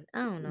the Hind. I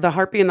don't The know.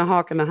 Harpy and the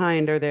Hawk and the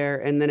Hind are there,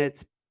 and then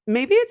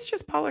maybe it's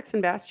just Pollux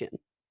and Bastion.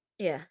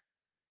 Yeah,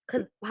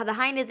 because the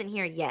Hind isn't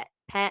here yet.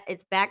 Pat,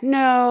 it's back.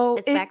 No,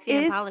 It's it Baxian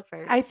and is Pollux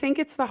I first. think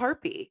it's the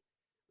Harpy.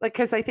 Like,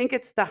 cause I think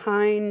it's the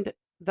Hind,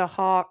 the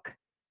Hawk,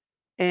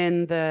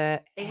 and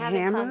the They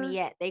haven't come Hammer?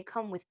 yet. They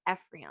come with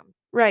Ephraim.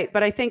 Right,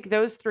 but I think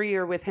those 3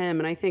 are with him,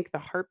 and I think the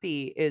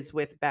Harpy is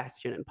with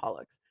Bastion and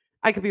Pollux.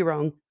 I could be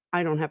wrong.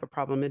 I don't have a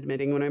problem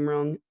admitting when I'm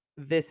wrong.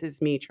 This is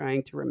me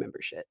trying to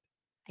remember shit.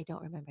 I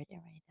don't remember. I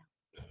didn't write it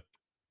down.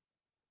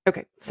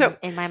 Okay, So so,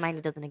 in my mind,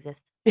 it doesn't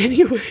exist. The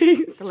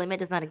anyways, limit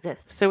does not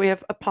exist. so we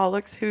have a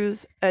Pollux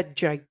who's a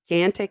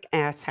gigantic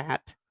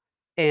asshat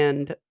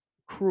and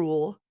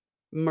cruel,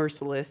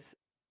 merciless,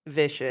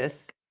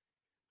 vicious.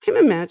 I'm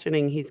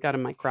imagining he's got a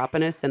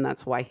micropenis, and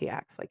that's why he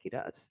acts like he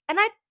does. And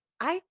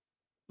I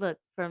look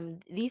from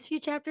these few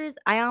chapters.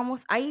 I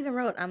even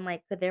wrote. I'm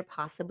like, could there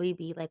possibly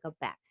be like a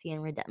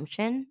Baxian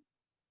redemption?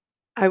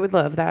 I would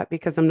love that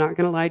because I'm not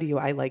gonna lie to you,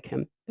 I like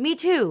him. Me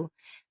too,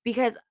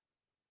 because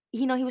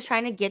he was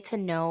trying to get to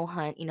know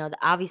Hunt.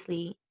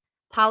 Obviously,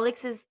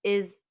 Pollux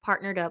is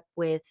partnered up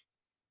with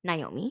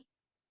Naomi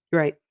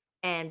Right.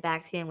 and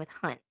Baxian with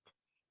Hunt,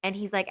 and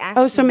he's like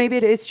Oh, so asking maybe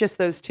it is just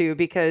those 2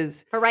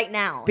 because for right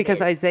now. It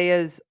is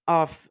Isaiah's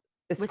off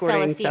with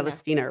escorting Celestina.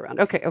 Celestina around.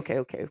 Okay, okay,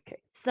 okay, okay.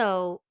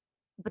 So,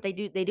 but they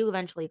do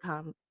eventually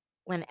come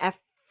when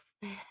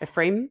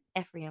Ephraim?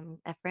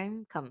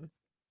 Ephraim comes.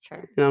 Sure.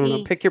 I don't know,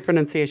 See, pick your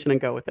pronunciation and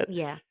go with it.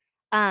 yeah.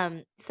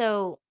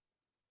 So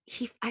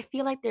I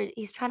feel like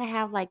he's trying to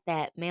have like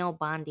that male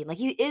bonding. Like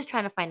he is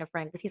trying to find a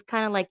friend because he's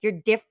kind of like you're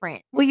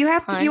different, Well, you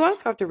Hunt,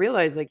 also have to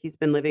realize, like, he's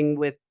been living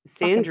with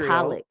fucking Sandriel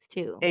Pollux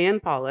too,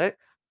 and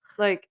Pollux.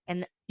 Like,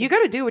 and you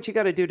gotta do what you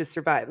gotta do to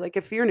survive. Like,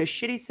 if you're in a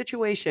shitty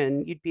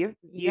situation, you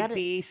you'd gotta.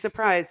 be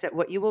surprised at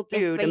what you will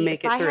do to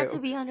make If it I had to through.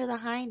 be under the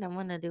Hind, I'm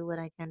gonna do what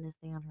I can to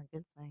stay on her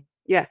good side.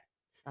 Yeah.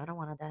 So I don't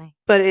want to die.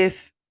 But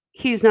if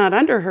he's not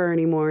under her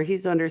anymore,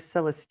 he's under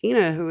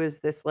Celestina, who is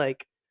this,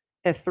 like,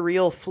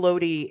 ethereal,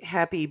 floaty,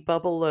 happy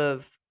bubble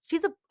of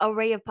She's a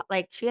ray of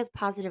like she has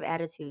positive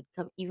attitude,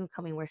 even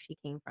coming where she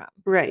came from.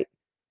 right.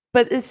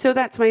 But so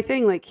that's my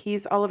thing, like,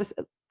 he's all of us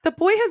the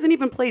boy hasn't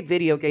even played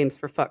video games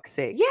for fuck's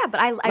sake. Yeah, but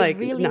I Like,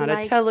 really not a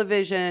liked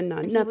television, not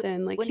when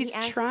nothing, like, when he he's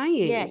asked.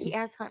 Yeah, he trying.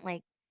 asked Hunt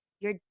like,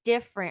 "You're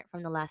different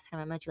from the last time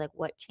I met you. Like,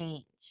 what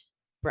changed?"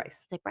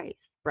 Bryce. It's like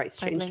Bryce, Bryce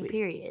point changed blank, me.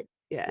 period.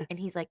 Yeah. And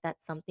he's like,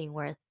 "That's something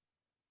worth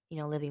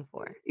living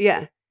for."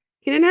 Yeah.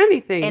 He didn't have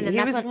anything. And then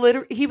that's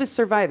when He was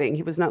surviving,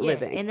 he was not yeah,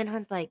 living. and then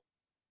Hunt's like,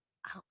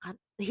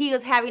 he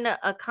was having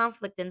a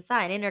conflict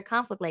inside, inner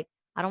conflict. Like,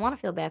 I don't want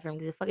to feel bad for him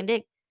because he's a fucking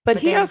dick. But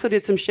But he then also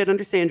did some shit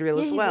under Sandriel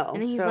yeah, as well,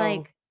 he's so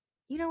like,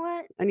 you know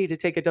what? I need to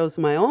take a dose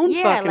of my own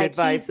Yeah, fucking like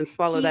advice and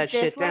swallow he's that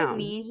shit just like down.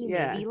 me, and he may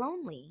Yeah. be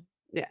lonely.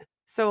 Yeah.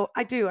 So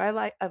I do. I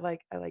like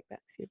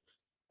Baxian.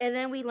 And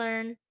then we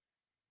learn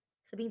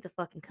Sabine's a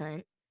fucking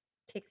cunt.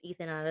 Kicks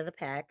Ethan out of the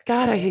pack.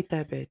 God, I But hate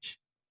that bitch.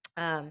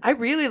 um, I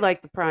really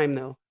like the Prime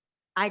though.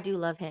 I do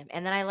love him.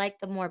 And then I like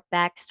the more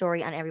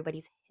backstory on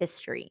everybody's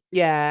history.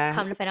 Yeah.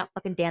 Come to find out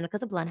fucking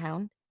Danica's a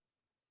bloodhound.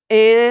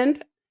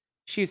 And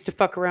she used to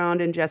fuck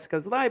around in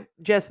Jessica's library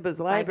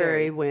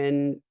Library.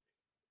 when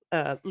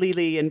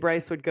Lily and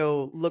Bryce would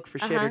go look for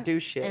shit or Uh-huh. do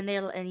shit. And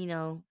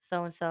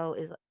so and so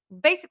is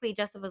basically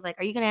Jessica was like,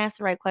 "Are you gonna ask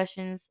the right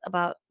questions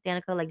about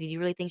Danica? Like, did you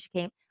really think she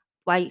came?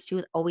 Why she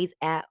was always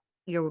at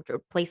your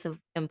place of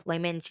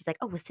employment?" And she's like,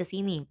 "Oh, it's to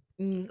see me.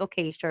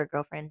 Okay, sure,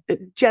 girlfriend.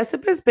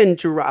 Jessica's been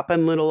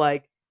dropping little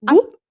like I'm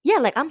whoop. yeah,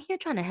 like I'm here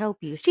trying to help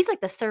you." She's like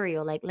the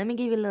cereal, like, let me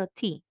give you a little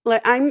tea.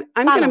 Like I'm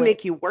gonna Follow it.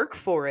 make you work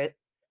for it,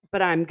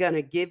 but I'm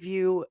gonna give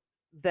you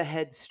the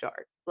head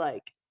start.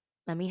 Like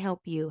Let me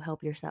help you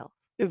help yourself.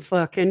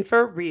 fucking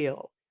for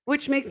real.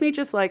 Which makes me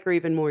just like her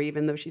even more,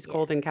 even though she's Yeah.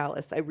 cold and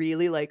callous. I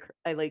really like her.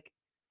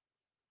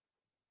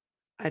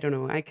 I don't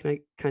know.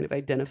 Kind of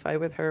identify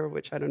with her,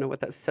 which I don't know what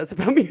that says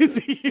about me as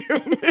a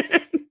human.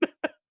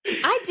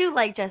 I do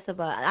like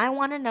Jessica. I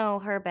want to know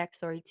her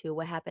backstory too.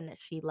 What happened that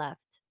she left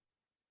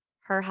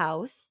her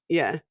house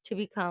Yeah. to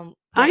become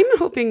I'm like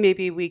hoping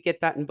maybe we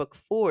get that in book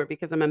 4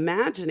 because I'm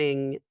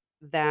imagining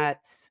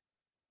that's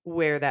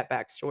where that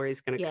backstory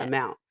is gonna yes. come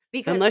out.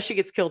 Because Unless she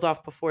gets killed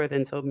off before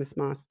then, so Miss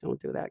Moss, don't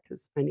do that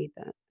because I need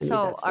that. I need that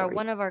so our story.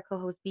 one of our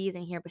co-hosts B is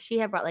in here, but she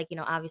had brought like,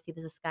 obviously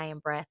this is Sky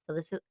and Breath. So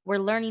this is we're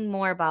learning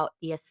more about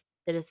the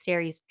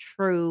series'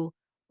 true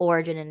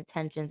origin and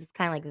intentions. It's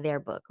kind of like their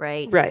book,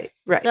 right? Right,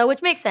 right. So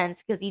which makes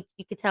sense because you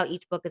could tell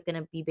each book is going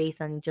to be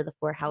based on each of the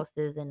four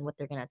houses and what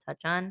they're going to touch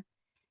on.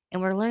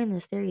 And we're learning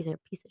the series are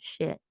a piece of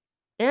shit.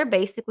 They're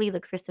basically the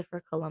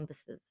Christopher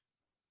Columbuses.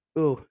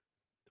 Ooh,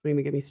 don't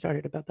even get me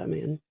started about that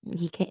man.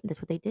 He came. That's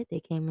what they did.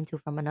 They came into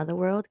from another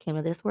world, came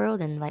to this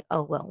world, and like,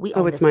 oh well, we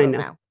Oh, own it's this mine world now.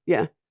 now.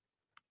 Yeah.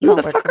 Y'all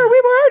work for Motherfucker, me.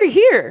 we were already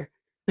here.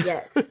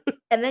 Yes.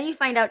 And then you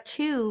find out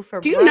too for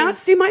Do you not Bryce.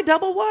 see my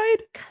double wide?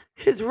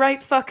 It is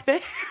right fuck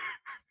there.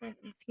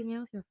 Excuse me, I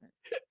was here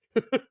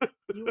first.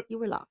 You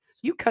were lost.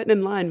 You cutting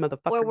in line, Or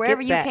motherfucker.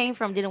 wherever Get you back. came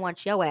from didn't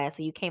want your ass,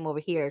 so you came over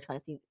here trying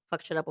to see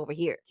fuck shit up over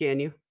here. Can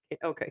you?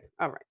 Okay.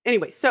 All right.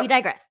 Anyway, We so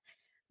digress.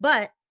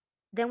 But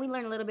then we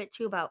learn a little bit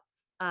too about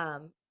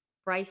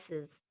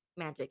Bryce's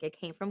magic. It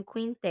came from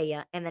Queen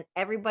Thea, and then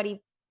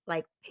everybody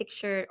like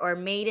pictured or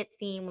made it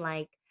seem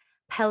like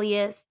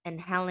Peleus and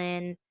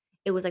Helen.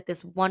 It was like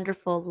this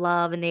wonderful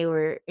love, and it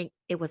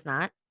was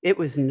not. it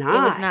was It was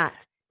not.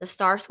 not. The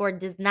Star Sword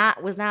does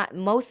not was not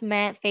most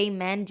Fey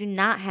men do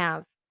not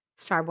have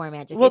Starborn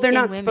magic. Well, It's they're in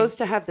not women supposed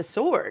to have the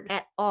sword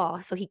at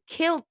all. So he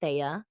killed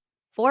Thea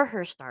for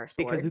her Star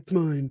because Sword. it's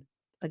mine.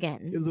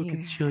 Again, Hey, look,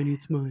 it's shiny.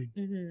 It's mine.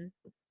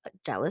 a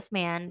jealous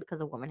man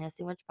because a woman has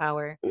too much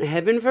power.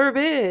 Heaven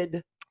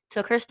forbid.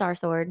 Took her Star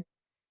Sword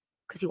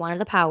because he wanted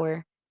the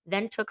power.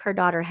 Then took her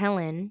daughter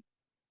Helen,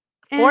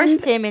 forced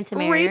And him into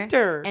marrying raped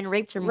her, her and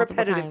raped her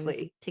multiple times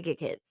repetitively. to get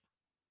kids.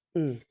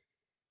 Mm,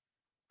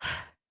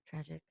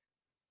 Tragic.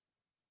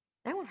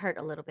 That one hurt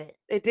a little bit.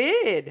 it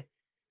did.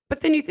 But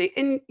then you think,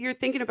 and you're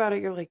thinking about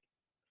it, you're like,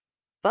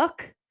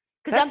 fuck.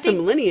 Because That's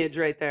some lineage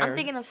right I'm there.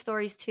 thinking of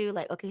stories too,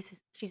 like okay, so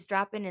she's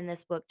dropping in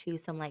this book too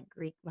some like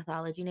Greek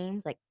mythology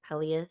names, like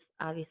Peleus,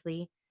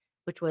 obviously,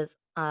 which was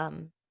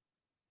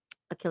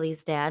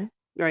Achilles' dad,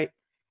 Right.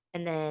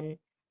 and then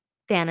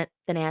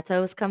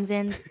Thanatos comes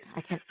in.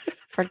 I can't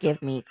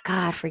forgive me,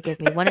 God forgive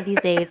me. One of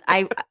these days,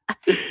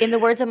 in the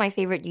words of my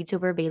favorite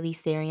YouTuber Bailey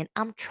Sarian,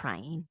 I'm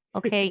trying.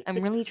 Okay,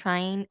 I'm really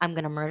trying. I'm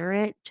gonna murder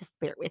it. Just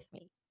bear with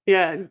me.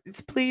 Yeah.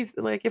 It's please,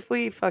 like, if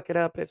we fuck it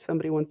up, if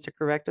somebody wants to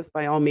correct us,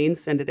 by all means,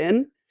 send it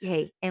in.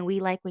 Hey, and we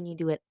like when you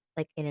do it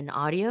like in an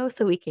audio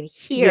so we can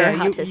hear Yeah,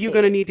 how to you're say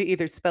gonna it. need to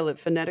either spell it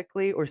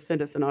phonetically or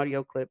send us an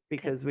audio clip Cause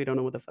because we don't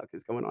know what the fuck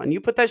is going on. You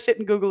put that shit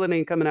in Google, it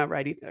ain't coming out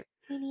right either.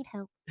 we need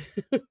help.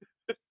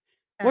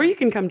 Or you Um,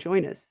 can come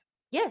join us.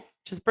 yes,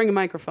 Just bring a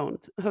microphone,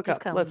 hook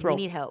just up, let's come. We roll.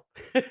 need help.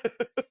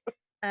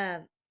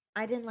 Um,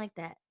 I didn't like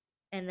that.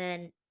 And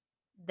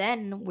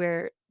then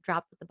we're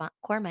dropped with the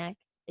Cormac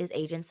is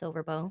Agent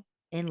Silverbow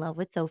in love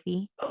with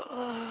Sophie.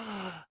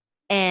 Ugh.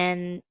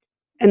 And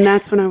And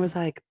that's when I was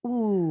like,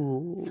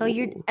 so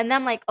you're "Ooh." and then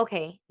I'm like,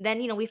 okay.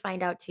 Then we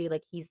find out too,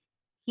 like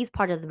he's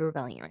part of the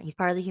rebellion, right? He's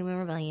part of the human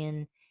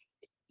rebellion.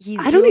 He's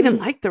I don't even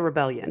doing like the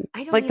rebellion.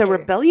 I don't Like, the either.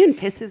 rebellion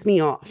pisses me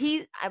off.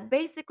 He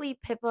basically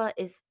Pippa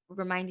is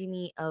reminding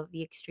me of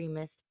the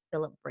extremist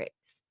Philip Briggs.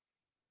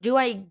 Do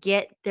I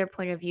get their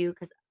point of view?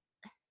 Because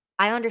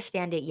I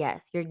understand it.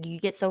 Yes, you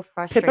get so Pippa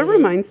frustrated.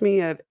 reminds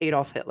me of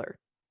Adolf Hitler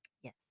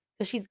Yes,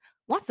 because she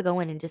wants to go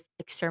in and just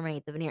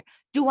exterminate the veneer.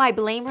 Do I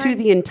blame her? to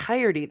the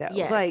entirety, though.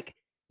 Yes. Like,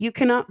 you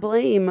cannot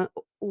blame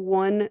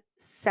one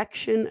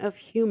section of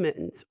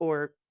humans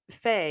or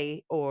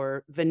Fae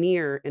or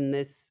veneer in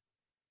this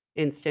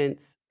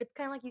instance. It's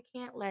kinda like you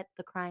can't let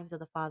the crimes of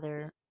the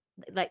father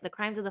like, the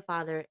crimes of the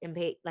father and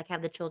pay like,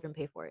 have the children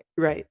pay for it.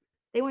 Right.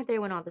 They weren't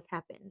there when all this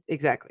happened.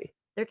 Exactly.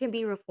 There can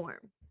be reform,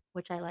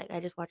 which I like.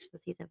 I just watched the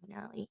season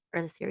finale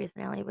or the series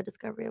finale of A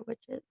Discovery of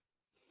Witches.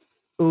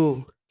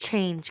 Ooh,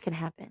 Change can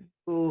happen.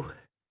 ooh.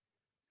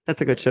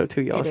 That's a good show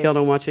too, y'all. It If y'all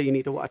don't is. watch it, you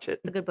need to watch it.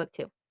 It's a good book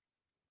too.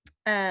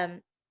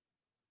 Um,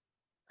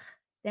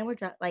 then we're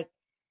like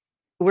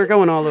We're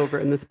going all over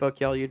in this book,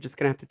 y'all. You're just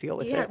gonna have to deal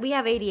with yeah, it. we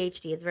have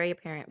ADHD, it's very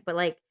apparent, but,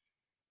 like,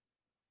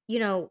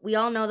 we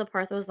all know the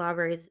Parthos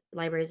library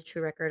is a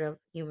true record of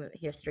human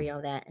history,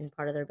 all that, and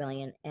part of the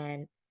rebellion,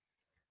 and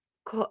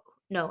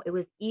no, it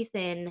was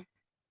Ethan.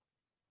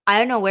 I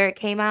don't know where it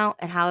came out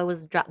and how it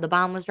was dropped. The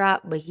bomb was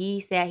dropped, but he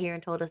sat here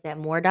and told us that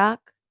Mordock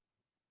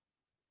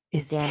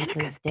is Is Danica's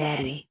Danica's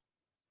daddy. daddy.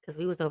 Because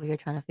we was over here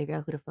trying to figure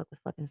out who the fuck was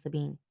fucking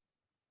Sabine.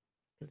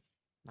 Because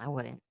I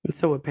wouldn't. And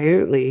so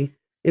apparently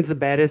it's the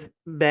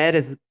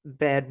baddest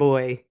bad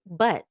boy.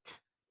 But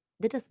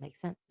that does make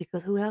sense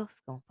because who else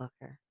is gonna fuck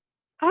her?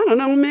 I don't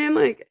know, man.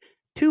 Like,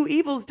 two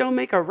evils don't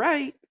make a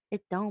right.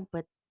 It don't,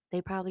 but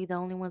they probably the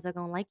only ones that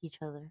gonna like each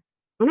other.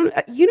 I don't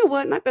you know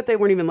what? And I bet they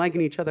weren't even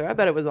liking each other. I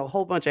bet it was a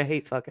whole bunch of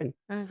hate fucking.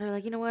 And they're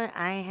like, you know what?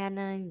 I ain't had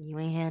none. You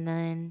ain't had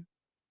none.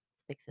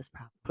 Let's fix this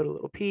problem. Put a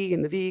little P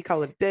in the V,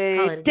 call it a Call day.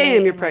 it a Damn, day. you're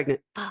I'm like,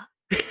 pregnant. fuck.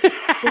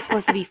 Just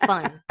supposed to be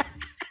fun.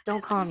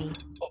 Don't call me.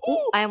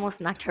 Ooh, I almost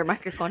knocked her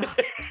microphone off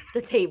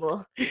the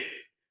table.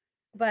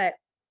 But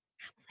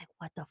I was like,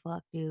 "What the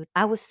fuck, dude?"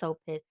 I was so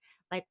pissed.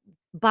 Like,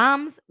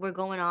 bombs were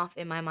going off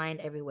in my mind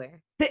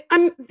everywhere.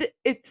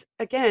 It's,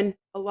 again,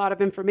 a lot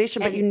of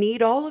information, but you And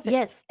need all of it.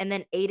 yes, and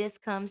then Adis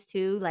comes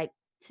too, like,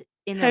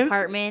 in the Has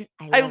apartment.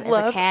 I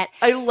love as a cat.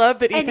 I love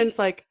that And Ethan's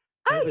like,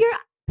 "I "Oh, was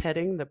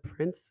petting the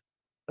prince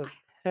of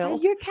hell."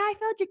 your cat, I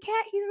found your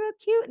cat. He's real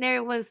cute." And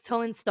everyone's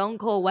telling Stone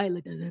Cold White,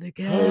 like, "Is that a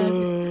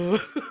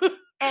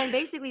cat?" And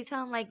basically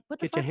tell him, like, "What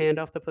the Get your fuck?" hand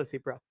off the pussy,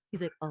 bro.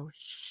 He's like, "Oh,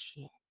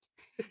 shit.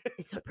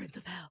 It's the Prince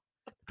of Hell,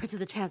 the Prince of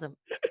the Chasm."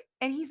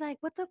 And he's like,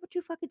 "What's up with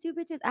you fucking 2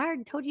 bitches? I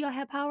already told you y'all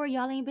have power.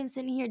 Y'all ain't been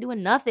sitting here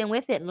doing nothing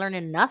with it and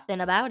learning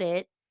nothing about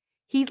it."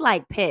 He's,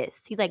 like,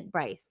 pissed. He's like,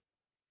 "Bryce,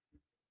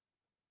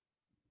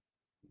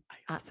 I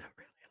I also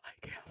really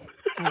like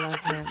him. I love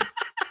him."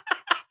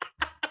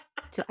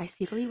 So I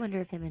secretly wonder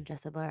if him and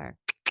Jessica are,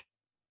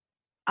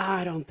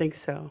 I don't think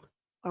so.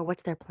 or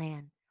what's their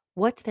plan?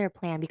 What's their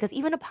plan? Because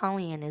even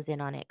Apollyon is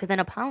in on it. Because then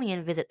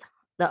Apollyon visits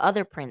the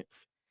other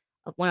prince,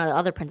 of one of the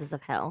other princes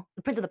of hell,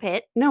 the prince of the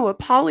pit. No,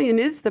 Apollyon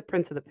is the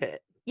prince of the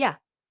pit. Yeah,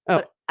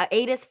 Oh, but,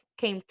 Adis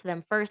came to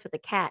them first with the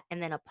cat,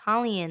 and then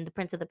Apollyon, the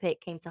prince of the pit,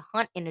 came to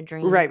hunt in a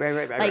dream. right, right,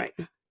 right, right, Like,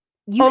 right.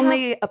 you have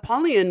Only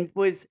Apollyon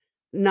was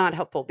not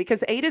helpful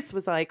because Adis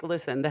was like,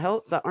 "Listen,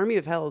 the army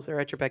of hells are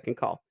at your beck and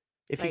call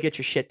if you like get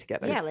your shit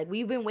together yeah, like,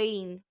 we've been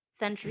waiting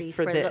centuries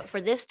for for this."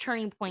 this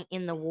turning point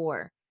in the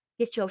war.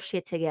 Get your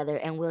shit together,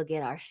 and we'll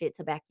get our shit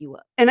to back you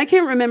up. And I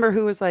can't remember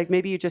who was like,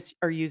 "Maybe you just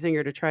are using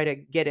her to try to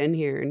get in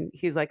here," and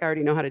he's like, "I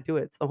already know how to do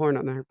it. It's the horn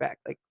on her back.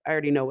 Like, I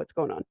already know what's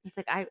going on. He's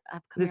like, I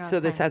come here all the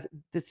This time." has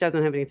this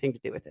doesn't have anything to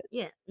do with it."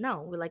 Yeah,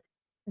 no, we're like,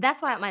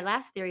 that's why my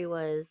last theory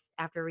was,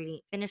 after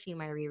finishing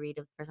my reread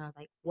of the first one, I was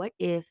like, "What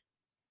if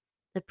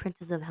the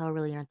princes of hell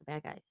really aren't the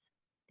bad guys?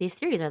 These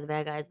series are the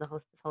bad guys this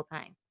whole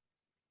time,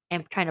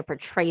 and trying to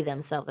portray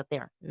themselves that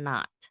they're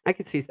not." I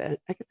could see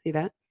that. I could see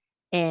that.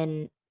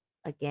 And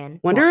again,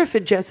 Wonder if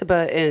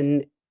Jessica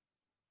and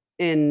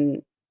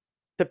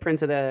the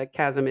Prince of the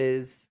Chasm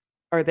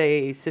are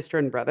they sister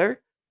and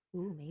brother?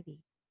 ooh, maybe.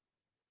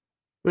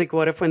 Like,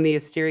 what if when the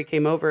Asteri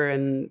came over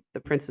and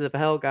the Princes of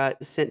Hell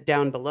got sent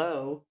down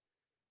below,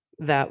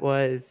 that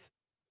was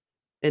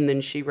and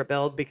then she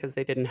rebelled because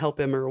they didn't help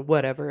him or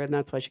whatever, and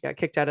that's why she got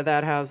kicked out of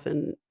that house,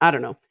 and I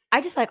don't know. I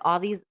just feel like all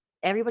these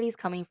everybody's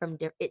coming from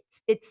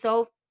it's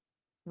so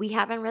we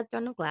haven't read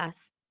Throne of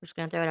Glass. We're just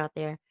gonna throw it out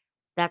there.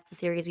 That's the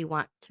series we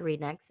want to read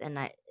next, and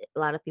a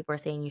lot of people are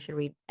saying you should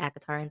read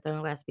ACOTAR and Throne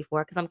of Glass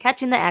before, because I'm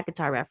catching the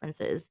ACOTAR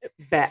references,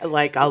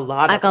 Like, a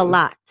lot of like, a them.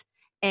 lot.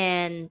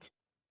 And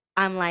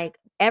I'm like,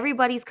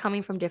 everybody's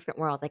coming from different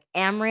worlds. Like,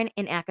 Amryn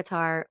in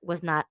ACOTAR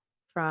was not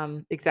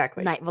from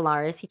Exactly. Night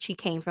Valaris. She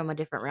came from a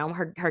different realm.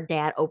 Her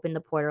dad opened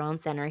the portal and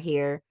sent her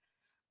here.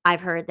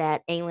 I've heard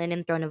that Aelin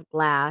in Throne of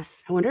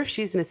Glass. I wonder if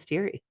she's an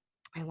Asteri.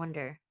 I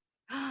wonder.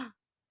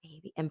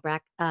 Maybe. And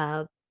well,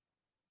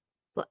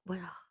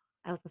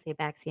 I was gonna say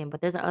Baxian, but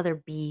there's another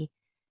bee,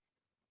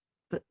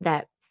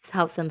 that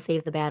helps them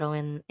save the battle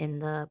in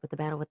the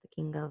battle with the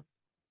king of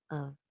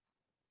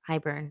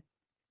Hybern.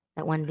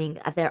 That one thing,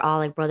 they're all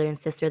like brother and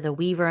sister, the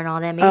Weaver and all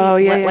that. Maybe Oh,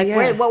 yeah, what yeah, like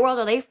yeah. what world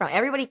are they from?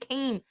 Everybody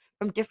came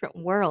from different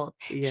worlds.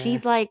 Yeah.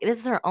 She's like, this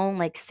is her own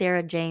like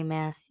Sarah J.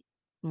 Maas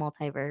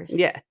multiverse,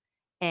 Yeah.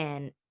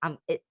 and I I'm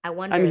here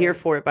wonder.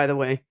 for it, by the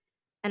way.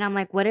 And I'm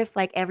like, what if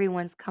like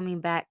everyone's coming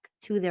back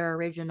to their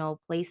original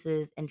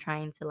places and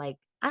trying to, like,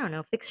 I don't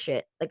know, fix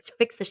shit. Like,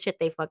 fix the shit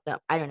they fucked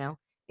up. I don't know.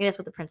 Maybe that's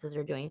what the princes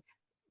are doing.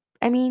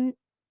 I mean,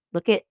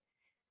 look at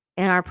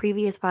in our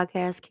previous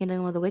podcast,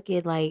 Kingdom of the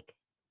Wicked, like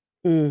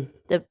Mm,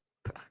 the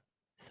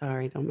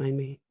sorry, don't mind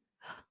me.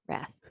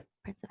 Wrath,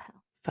 Prince of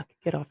Hell, Fuck,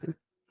 get off him.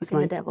 He's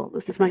fucking the mine. devil, He's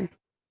Lucifer. mine.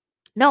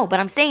 No, but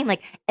I'm saying,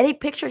 like, they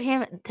pictured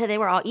him till they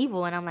were all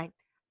evil, and I'm like,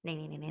 nay,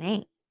 nay, nay, nay,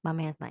 nay. My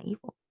man's not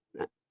evil.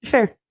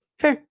 Fair.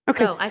 Fair.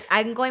 Okay. So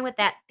I'm going with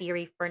that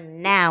theory for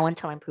now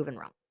until I'm proven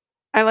wrong.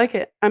 I like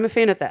it. I'm a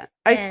fan of that.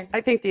 And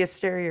I think the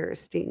Asteria are a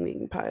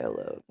steaming pile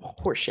of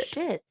horseshit.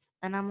 shit.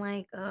 And I'm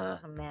like, ugh,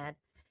 I'm mad.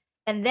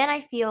 And then I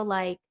feel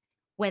like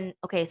when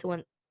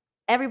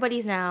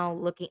everybody's now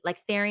looking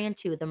like Therian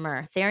too, the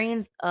Myr.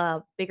 Therian's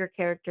a bigger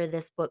character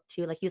this book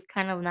too. Like, he was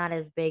kind of not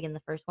as big in the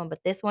first one, but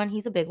this one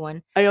he's a big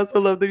one. I also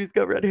love that he's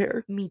got red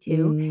hair. Me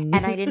too. And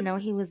I Mm. didn't know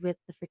he was with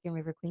the freaking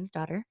River Queen's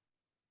daughter.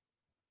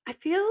 I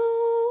feel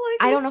like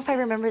I don't know if I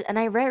remember, and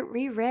I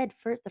reread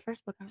the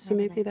first book. I don't so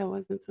remember maybe that. that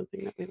wasn't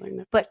something that we learned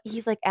the But first time.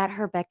 he's like at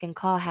her beck and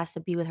call, has to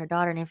be with her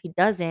daughter, and if he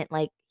doesn't,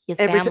 like, his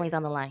Every time family's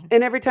on the line.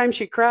 and every time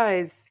she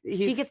cries, She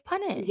he's gets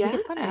punished. He yeah,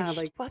 gets punished.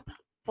 like, what the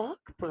fuck,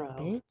 Fucking bro?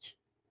 bitch.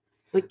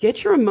 Like,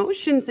 get your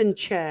emotions in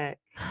check.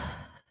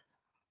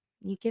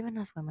 You giving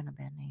us women a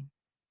bad name.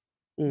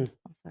 Mm,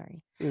 I'm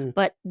sorry. mm.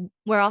 But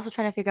we're also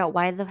trying to figure out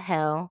why the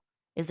hell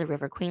is the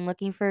River Queen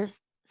looking for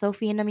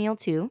Sophie and Emil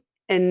too?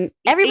 And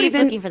Everybody's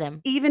looking for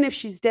them. even if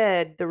she's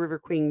dead, the River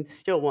Queen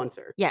still wants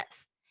her. Yes.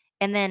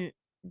 And then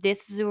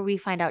this is where we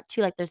find out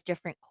too, like, there's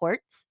different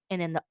courts,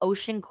 and then the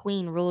Ocean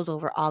Queen rules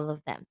over all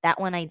of them. That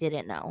one I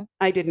didn't know.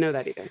 I didn't know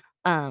that either.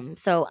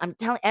 So I'm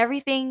telling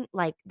everything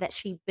like that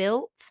she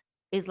built.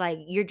 is like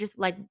you're just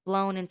like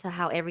blown into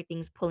how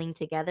everything's pulling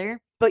together.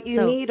 But you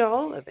So, need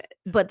all of it.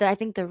 but I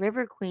think the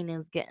River Queen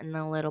is getting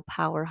a little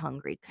power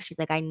hungry because she's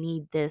like, I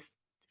need this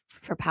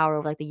for power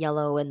over like the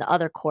yellow and the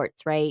other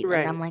courts, right? And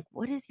I'm Right. like,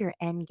 what is your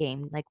end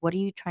game? Like, what are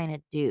you trying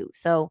to do?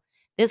 So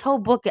this whole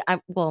book,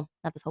 I'm well,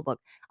 not this whole book.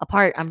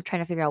 Apart, I'm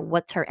trying to figure out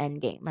what's her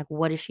end game. Like,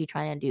 what is she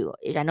trying to do?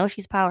 I know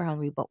she's power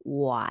hungry, but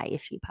why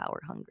is she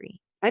power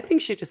hungry? I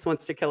think she just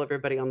wants to kill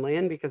everybody on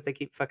land because they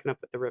keep fucking up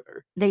with the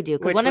river, They do,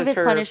 because which one of was his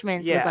her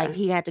punishments was, like, yeah.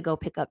 he had to go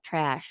pick up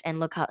trash, and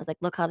look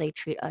how they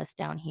treat us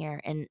down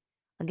here, and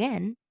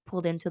again,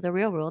 pulled into the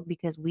real world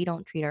because we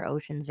don't treat our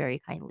oceans very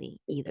kindly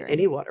either.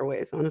 Any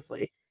waterways,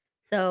 honestly.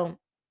 So,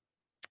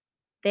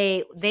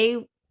 they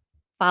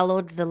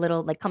followed the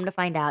little like, come to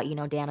find out,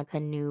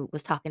 Danica knew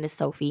was talking to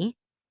Sophie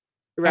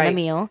and Right.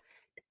 Emil.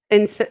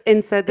 And said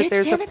that Bitch,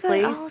 there's a Danica oh,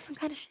 place some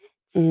kinda shit.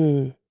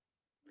 mm,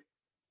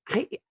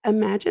 I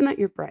imagine that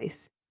you're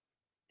Bryce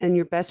and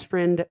your best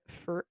friend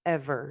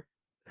forever,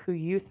 who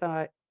you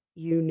thought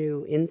you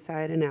knew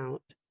inside and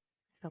out.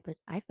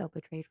 I felt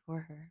betrayed for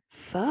her.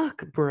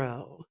 Fuck,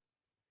 bro.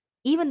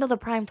 Even though the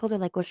Prime told her,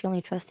 like, "Well, she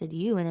only trusted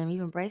you," and then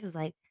even Bryce is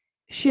like,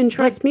 She "But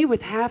entrusts me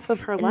with half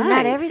of her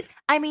not every." life.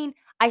 I mean,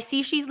 I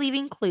see she's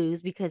leaving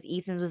clues because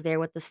Ethan's was there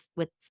with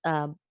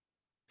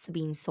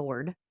Sabine's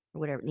sword or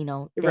whatever,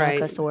 Right.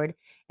 Danica's sword,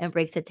 and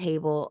breaks a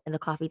table and the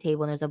coffee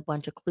table, and there's a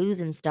bunch of clues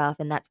and stuff,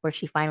 and that's where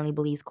she finally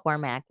believes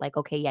Cormac, like,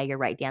 "Okay, yeah, you're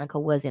right.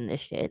 Danica was in this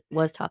shit,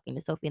 was talking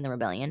to Sophie in the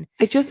rebellion."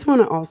 I just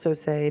wanna also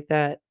say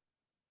that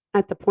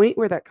at the point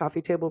where that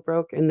coffee table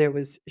broke and there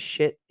was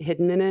shit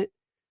hidden in it,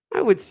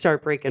 I would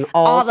start breaking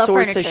all All the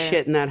sorts of furniture.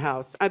 shit in that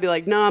house. I'd be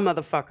like, "Nah,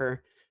 motherfucker.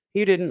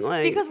 You didn't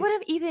Because like."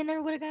 what if Ethan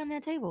never would've gotten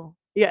that table?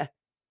 Yeah.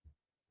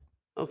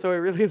 Also, I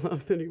really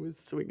love that he was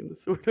swinging the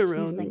sword He's like, "I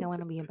around.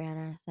 wanna be a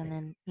badass," and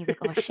then he's like,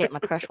 "Oh, shit, my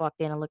crush walked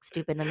in, I look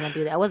stupid, let me not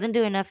do that. I wasn't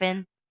doing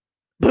nothing.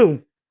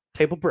 Boom.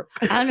 Table broke.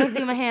 I don't know what to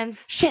do with my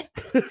hands." Shit.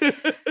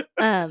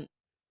 Um,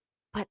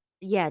 but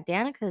yeah,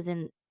 Danica's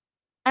in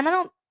and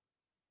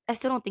I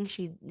still don't think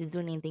she is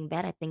doing anything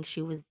bad. I think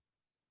she was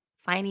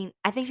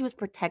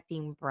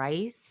protecting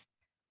Bryce,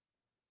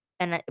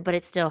 but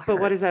it still But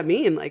what does that hurts.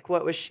 mean? Like,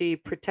 what was she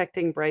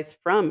protecting Bryce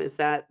from? Is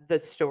that the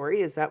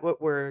story? Is that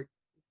what we're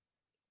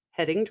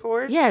heading Yeah,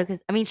 towards?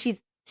 because I mean,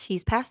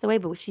 she's passed away,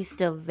 but she's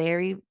still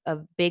very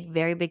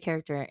big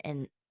character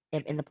in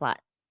the plot.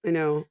 I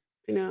know.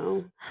 I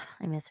know.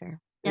 I miss her,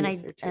 I and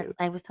miss her too.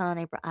 I was telling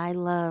April, I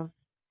love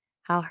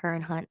how her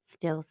and Hunt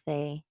still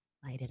say,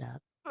 "Light it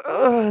up."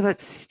 Oh,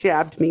 that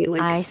stabbed me,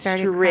 like, I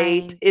started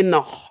straight crying. in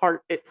the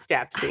heart, it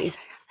stabbed me. I was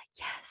like,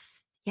 "Yes,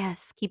 yes,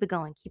 keep it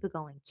going, keep it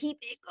going, keep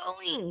it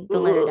going.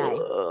 Don't let her die."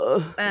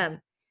 Ugh.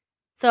 Um,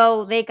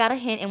 so they got a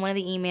hint in one of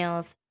the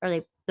emails,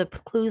 or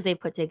clues they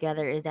put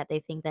together is that they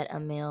think that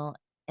Emil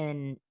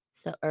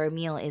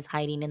is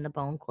hiding in the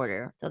bone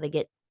quarter. So they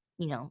get,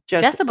 Just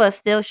Jessica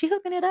still she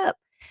hooking it up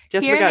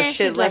Jessica here and got there.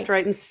 shit She's left, like,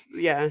 right, and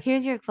yeah,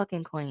 "Here's your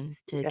fucking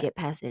coins to yeah. get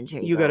passage.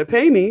 Here you You gotta go."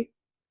 pay me,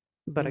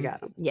 but I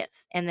got them. Yes,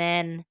 and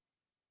then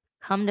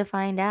come to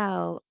find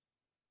out,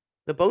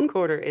 The bone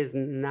quarter is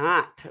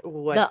not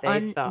what they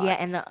and thought.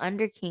 the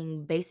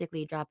Underking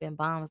basically dropping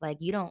bombs like,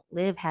 "You don't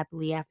live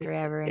happily after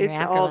ever in your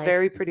It's all afterlife."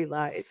 very pretty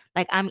lies.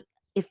 Like,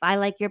 if I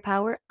like your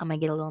power, Imma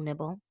get a little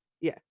nibble.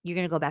 Yeah, You're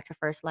gonna go back to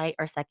first light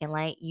or second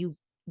light. You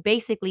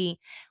basically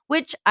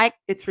which I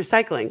it's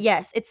recycling.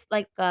 yes, it's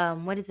like,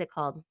 what is it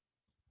called?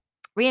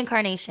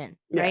 Reincarnation,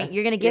 right? Yeah.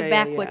 You're gonna Yeah, give yeah,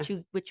 back yeah.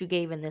 what you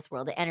gave in this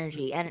world, the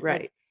energy, and, like,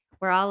 Right,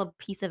 we're all a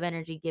piece of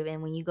energy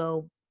given. When you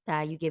go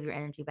die, you give your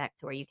energy back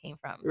to where you came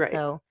from. right.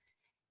 So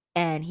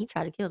and he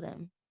tried to kill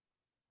them.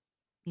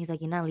 He's like,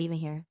 "You're not leaving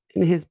here."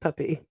 And his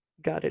puppy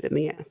got it in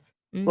the ass.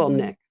 Well, Mhm.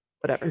 neck,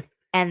 whatever.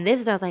 And this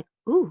is I was like,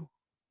 "Ooh."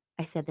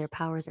 I said their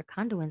powers are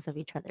conduits of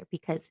each other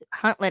because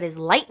Hunt let his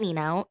lightning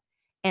out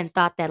and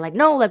thought that like,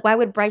 no, like why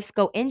would Bryce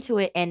go into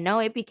it? And no,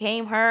 it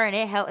became her and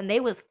it helped and they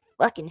was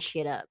fucking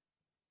shit up.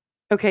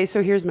 Okay,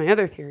 so here's my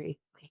other theory.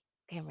 Okay,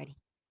 okay, I'm ready.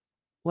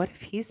 What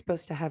if he's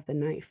supposed to have the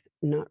knife,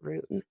 not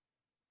Rune?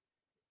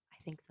 I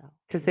think so.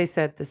 Because they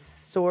said the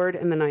sword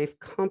and the knife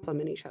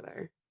complement each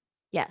other.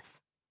 Yes,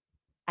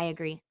 I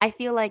agree. I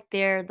feel like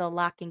they're the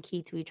lock and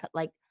key to each other.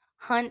 Like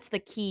Hunt's the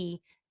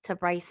key to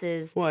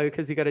Bryce's. Why?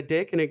 Because he got a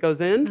dick and it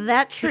goes in?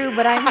 That true,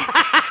 but I'm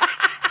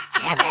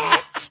damn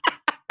it.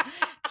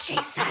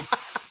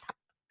 Jesus.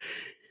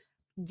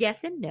 Yes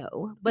and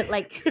no, but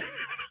like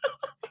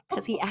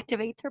because he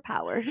activates her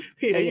powers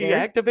He later.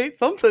 activates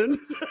something.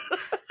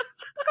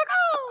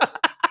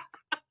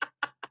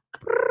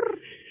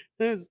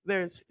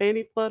 There's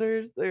fanny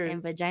flutters, And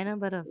there's vagina they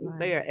are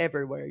butterflies.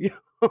 everywhere, yo.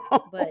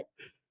 But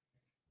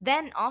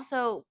then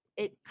also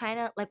it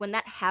kinda like when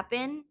that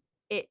happened,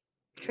 it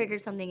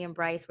triggered something in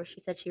Bryce where she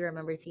said she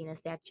remembers seeing a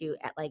statue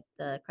at like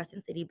the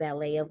Crescent City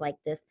Ballet of like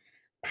this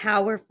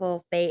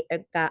powerful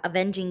god,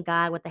 avenging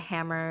god with a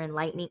hammer and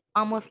lightning,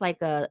 almost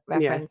like a Yeah,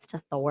 reference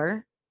to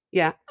Thor.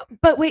 yeah.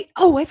 But wait,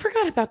 oh, I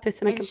forgot about this,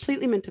 and I And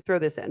completely meant to throw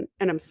this in,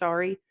 and I'm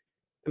sorry.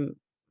 I'm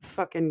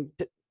fucking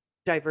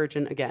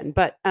divergent again,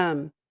 but,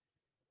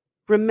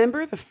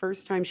 remember the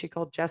first time she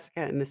called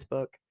Jessica in this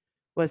book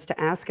was to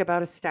ask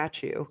about a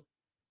statue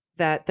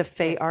that the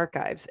Fae Yes.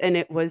 archives, and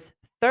it was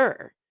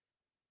Thur.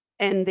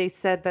 And they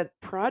said that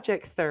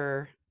Project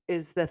Thur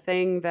is the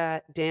thing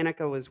that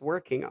Danica was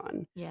working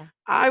on. Yeah.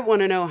 I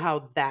wanna know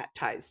how that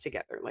ties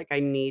together. Like, I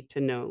need to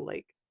know,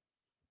 like,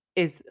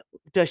 is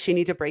does she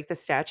need to break the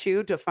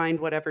statue to find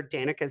whatever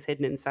Danica's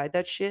hidden inside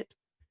that shit,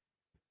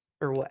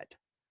 or what?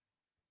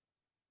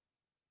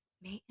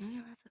 That's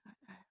a good,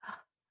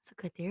 that's a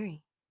good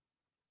theory.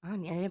 I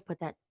didn't put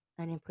that.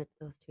 I didn't put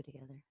those two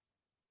together.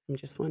 I'm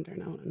just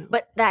wondering, I wanna know.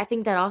 But that I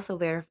think that also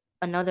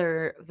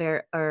another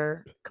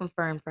or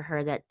confirmed for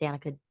her that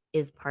Danica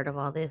is part of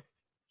all this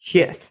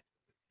shit. Yes.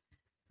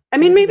 I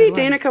That mean, is a good maybe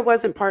one. Danica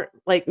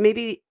wasn't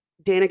maybe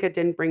Danica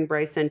didn't bring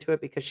Bryce into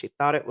it because she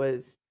thought it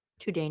was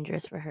Too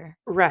dangerous for her.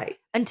 right,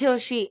 Until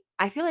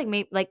I feel like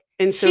maybe like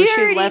and so she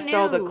she already left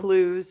all the knew.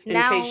 clues in case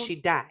Now, she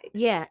died.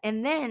 yeah,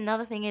 and then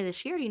another thing is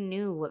she already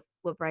knew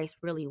what Bryce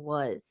really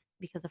was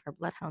because of her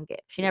bloodhound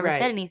gift. She never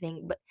said Right.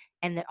 anything, but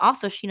and then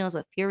also she knows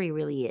what Fury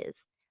really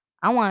is.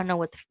 I want to know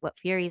what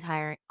Fury's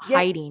Yeah,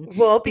 hiding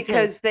well, because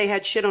because they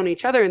had shit on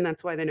each other, and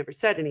that's why they never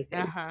said anything.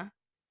 uh-huh.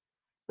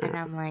 And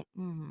Yeah. I'm like,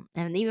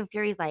 and even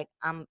Fury's like,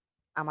 I'm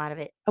out of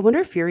it. I wonder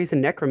if Fury's a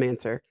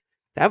necromancer.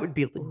 That would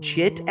be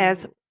legit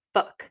as Ooh,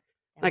 fuck. that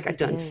would Like, I be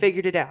done good.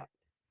 figured it out.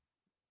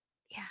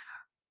 Yeah,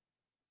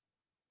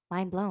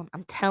 mind blown.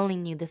 I'm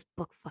telling you, this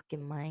book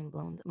fucking mind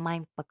blown.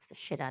 Mind fucks the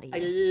shit out of I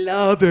you.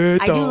 love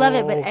it, I do love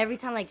it, but though. every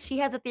time like she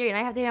has a theory and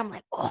I have a theory, I'm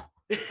like, oh,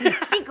 let me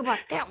think about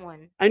that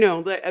one. I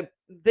know,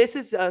 this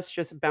is us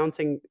just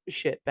bouncing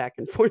shit back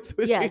and forth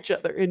with each Yes,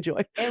 other.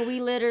 Enjoy. and we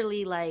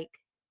literally like,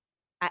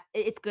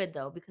 it's good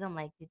though because I'm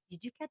like,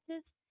 did you catch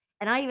this?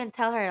 And I even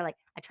tell her like,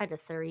 I tried to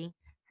Surrey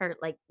her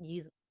like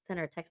use send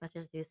her a text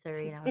message to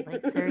Surrey, and I was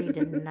like, Surrey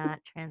did not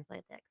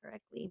translate that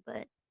correctly,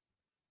 but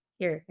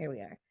here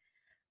we are.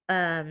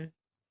 Um,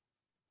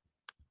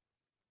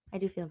 I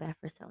do feel bad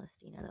for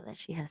Celestina though that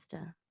she has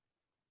to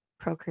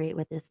procreate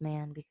with this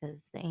man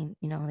because they ain't,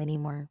 they need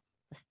more.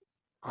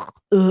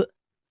 Ugh.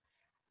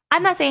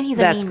 I'm not saying he's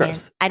a That's mean man.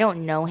 gross. I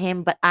don't know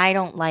him, but I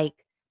don't like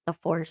the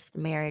forced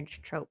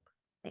marriage trope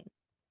thing.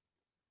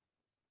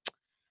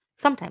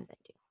 Sometimes I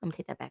do. I'm gonna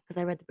take that back because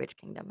I read The Bridge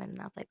Kingdom and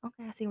I was like,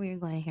 okay, I see where you're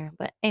going here.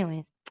 But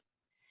anyways,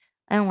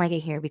 I don't like it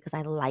here because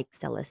I like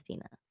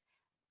Celestina.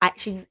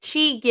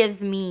 She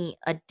gives me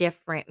a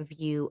different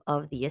view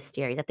of the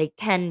Asteri that they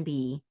can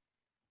be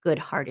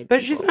good-hearted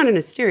But she's people. not an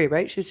Asteri,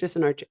 right? She's just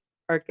an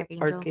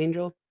Archangel.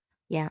 archangel.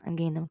 Yeah, I'm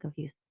getting them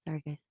confused.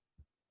 Sorry, guys.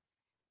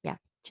 Yeah,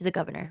 she's a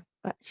governor,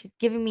 but she's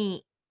giving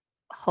me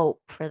hope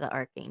for the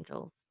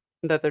archangels.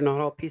 That they're not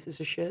all pieces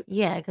of shit.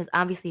 Yeah, because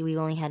obviously we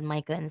only had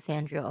Micah and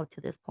Sandra up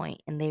to this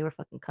point, and they were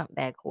fucking cunt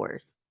bag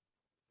whores.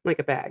 Like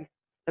a bag.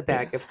 A Yeah,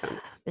 bag of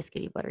cunts.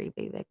 biscuity buttery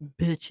baby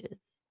bitches.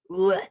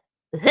 Blech.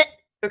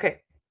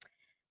 Okay.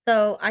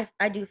 So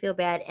I do feel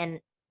bad, and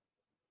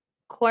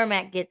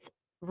Cormac gets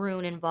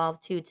Rune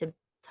involved too to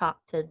talk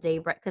to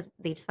Daybreak because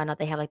they just found out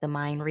they have like the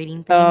mind reading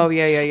thing, Oh,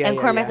 yeah, yeah, yeah, and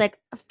yeah, Cormac's yeah. like,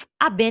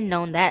 I've been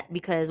known that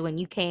because when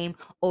you came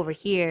over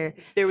here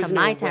There to was no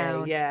my way,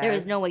 town, there yeah.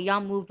 was no way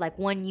y'all moved like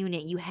one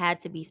unit. You had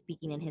to be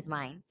speaking in his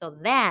mind. So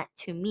that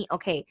to me,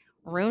 okay,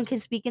 Rune can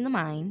speak in the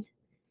mind,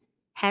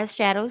 has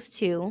shadows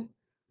too.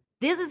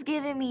 This is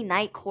giving me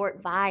night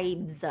court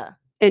vibes.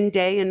 And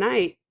day and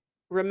night.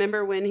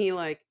 Remember when he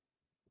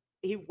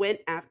went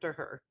after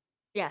her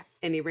Yes.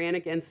 and he ran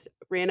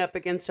up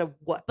against a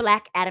what?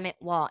 Black adamant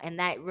wall. And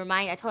I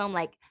told him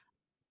like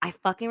I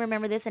fucking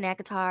remember this in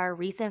Akatar,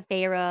 Reese and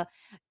Farah.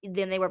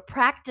 Then they were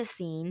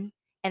practicing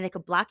and they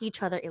could block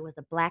each other. It was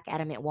a black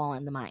adamant wall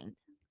in the mind.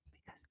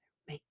 Because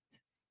they're mates.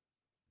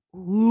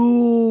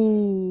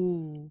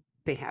 Ooh.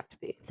 They have to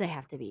be. They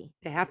have to be.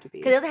 They have to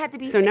Because be. it doesn't have to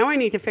be So now I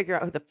need to figure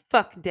out who the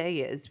fuck Day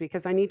is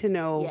because I need to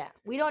know. yeah.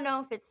 We don't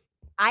know if it's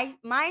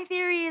my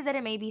theory is that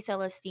it may be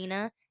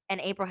Celestina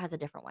and April has a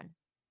different one.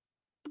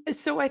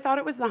 So I thought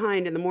it was the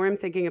Hind, and the more I'm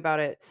thinking about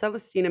it,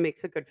 Celestina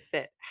makes a good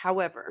fit.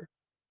 However,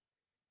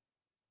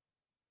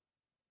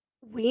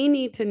 we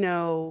need to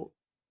know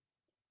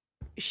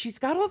she's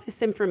got all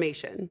this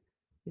information.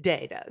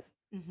 Day does.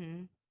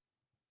 Mm-hmm.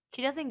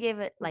 She doesn't give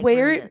it like Rune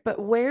Where does. but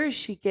where is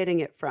she getting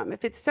it from?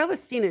 If it's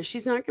Celestina,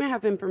 she's not gonna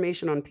have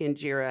information on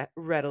Pangira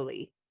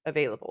readily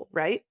available,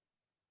 right?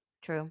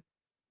 True.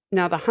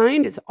 Now the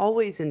Hind is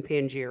always in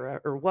Pangira,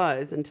 or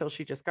was until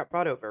she just got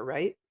brought over,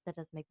 right? That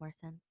does make more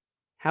sense.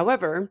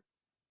 However,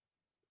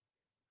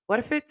 what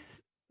if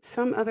it's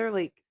some other,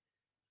 like,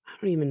 I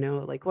don't even know,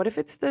 like, what if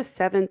it's the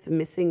 7th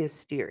missing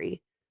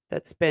Asteri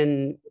that's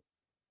been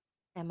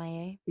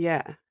MIA.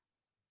 yeah.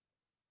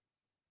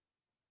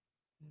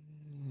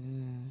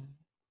 Mm.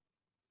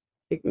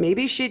 Like,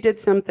 maybe she did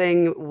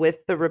something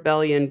with the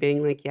rebellion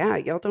being like, "Yeah,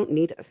 y'all don't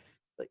need us."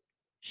 Like,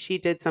 she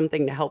did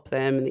something to help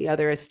them, and the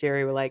other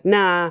Asteri were like,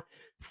 "Nah,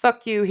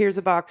 fuck you, here's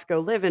a box, go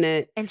live in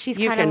it. And she's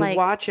You kind of can like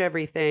watch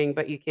everything,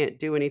 but you can't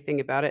do anything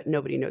about it.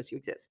 Nobody knows you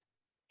exist."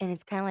 And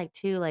it's kinda like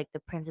too, like, the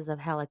Princes of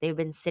Hell, like, they've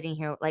been sitting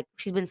here like,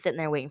 she's been sitting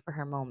there waiting for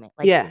her moment,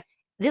 like, Yeah.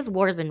 this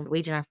war has been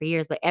waging on for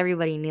years, but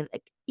everybody knew,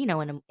 like, in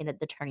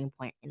the turning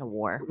point in a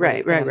war when Right,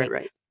 it's right, gonna right,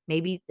 make right.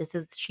 Maybe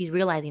she's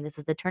realizing this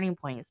is the turning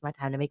point. It's my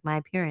time to make my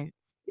appearance.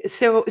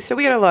 So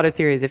we got a lot of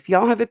theories. If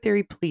y'all have a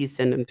theory, please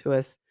send them to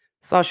us.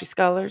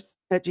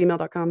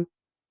 Sloshyscholars@gmail.com. You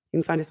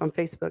can find us on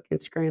Facebook,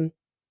 Instagram.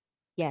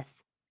 Yes,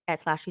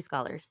 at Sloshy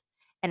Scholars.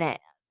 And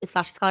it's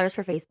Sloshy Scholars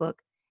for Facebook.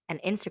 And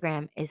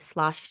Instagram is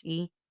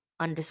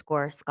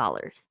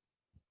sloshy_scholars.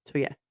 So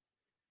yeah.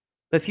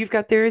 But if you've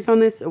got theories on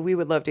this, we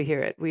would love to hear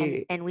it.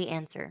 And we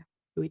answer.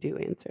 We do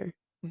answer.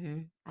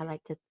 I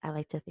like to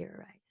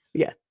theorize.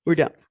 Yeah, we're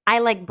done. I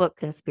like book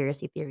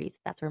conspiracy theories.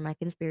 That's where my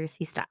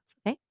conspiracy stops.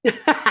 Okay,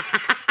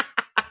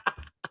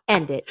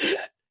 end it.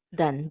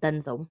 Done.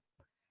 Donezo.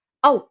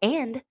 Oh,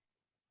 and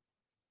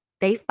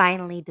they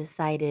finally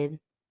decided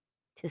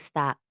to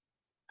stop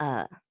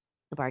the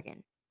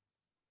bargain.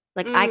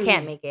 Like I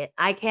can't make it.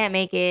 I can't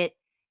make it.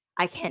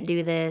 I can't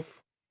do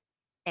this.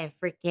 And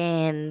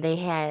freaking, they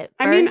had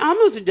I mean, first.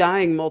 almost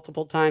dying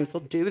multiple times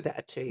will do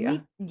that to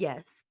you.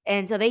 Yes,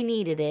 and so they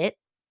needed it.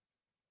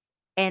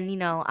 And We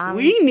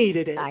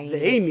needed it. I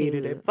They needed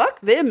needed it. to. Fuck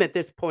them at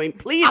this point.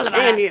 Please, All about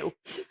can us. you?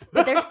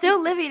 But they're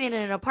still living in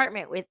an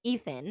apartment with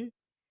Ethan.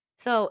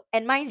 So,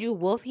 and mind you,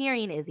 wolf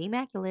hearing is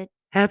immaculate.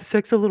 Have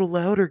sex a little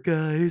louder,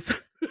 guys.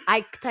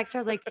 I text her,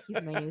 I was like,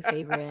 he's my new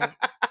favorite.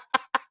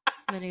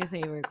 It's my new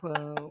favorite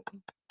quote.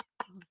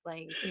 I was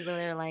like, she's over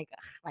there like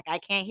I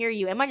can't hear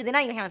you. And mind you, they're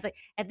not even having sex.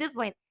 At this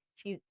point,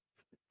 she's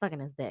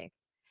sucking his dick.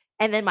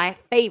 And then my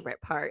favorite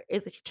part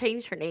is that she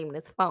changed her name in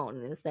his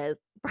phone and it says,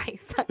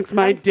 Bryce sucks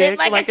my dick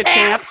like a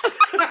champ. And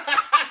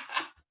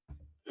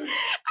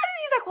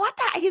he's like, what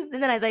the?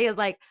 And then Isaiah was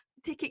like,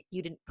 ticket,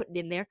 you didn't put it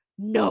in there.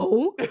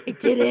 No, it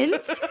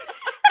didn't.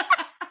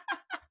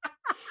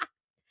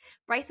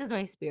 Bryce is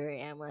my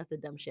spirit animal. That's the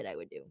dumb shit I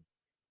would do.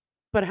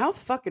 But how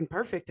fucking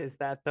perfect is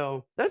that,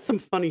 though? That's some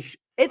funny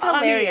It's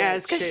funny hilarious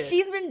ass because shit.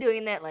 she's been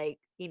doing that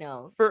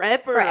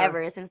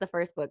Forever since the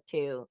first book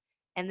too.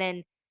 And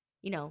then,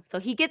 so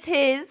he gets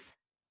his,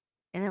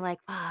 and they're like,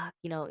 fuck,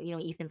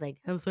 Ethan's like,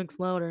 have sex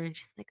louder, and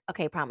she's like,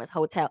 okay, promise,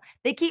 hotel.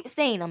 They keep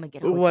saying, I'm gonna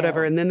get a hotel.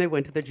 Whatever, and then they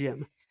went to the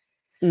gym.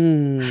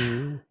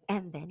 Mm.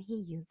 And then he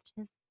used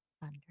his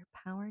thunder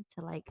power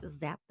to like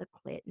zap the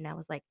clit, and I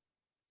was like,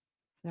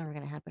 it's never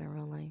gonna happen in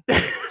real life.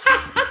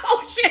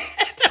 Oh shit!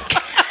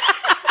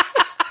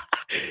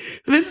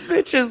 This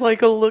bitch is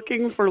like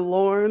looking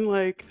forlorn,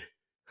 like,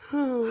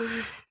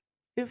 oh,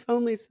 if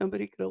only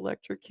somebody could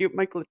electrocute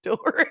my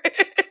clitoris.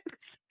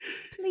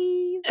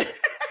 Please.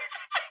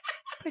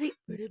 Pretty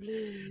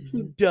please.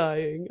 I'm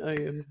dying. I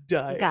am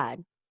dying.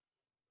 God.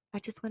 I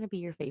just want to be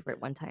your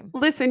favorite one time.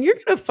 Listen, you're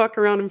gonna fuck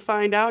around and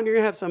find out, and you're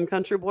gonna have some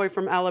country boy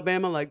from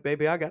Alabama like,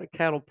 baby, I got a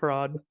cattle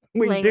prod.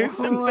 We can do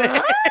some things.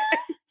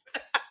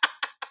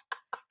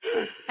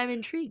 I'm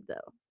intrigued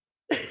though.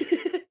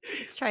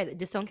 Let's try that.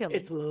 Just don't kill me.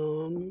 It's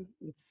long,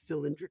 it's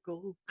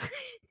cylindrical,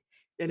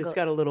 and it's Go.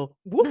 got a little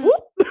whoop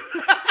whoop.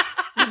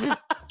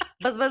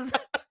 Buzz buzz.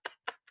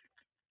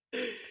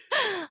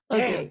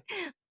 Okay.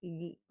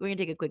 Damn. We're gonna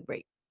take a quick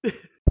break.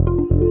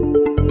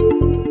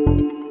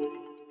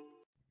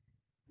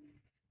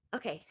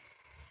 Okay,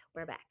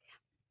 we're back.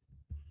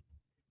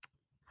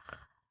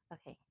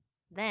 Okay,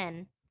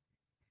 then,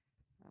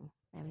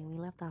 we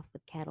left off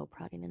with cattle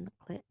prodding in the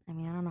clit. I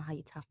don't know how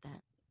you top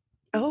that.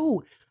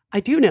 Oh, I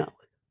do know.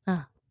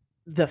 Huh.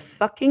 The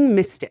fucking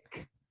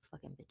mystic.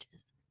 Fucking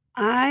bitches.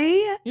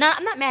 No,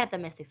 I'm not mad at the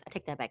mystics. I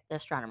take that back. The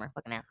astronomer,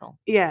 fucking asshole.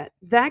 Yeah,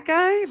 that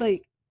guy,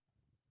 like,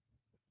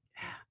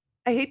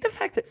 I hate the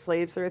fact that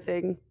slaves are a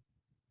thing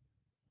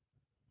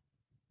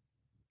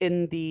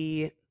in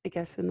the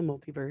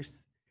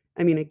multiverse.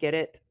 I mean, I get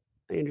it.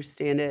 I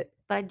understand it.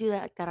 But I do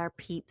like that our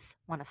peeps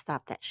want to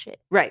stop that shit.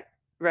 Right.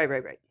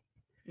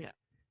 Yeah.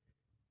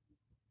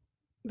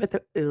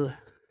 But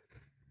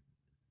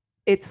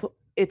it's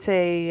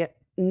a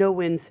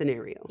no-win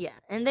scenario. Yeah,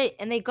 and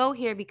they go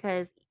here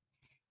because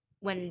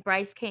when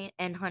Bryce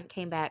and Hunt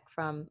came back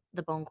from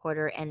the Bone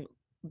Quarter and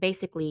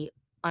basically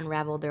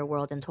unraveled their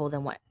world and told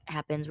them what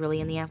happens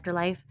really in the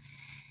afterlife,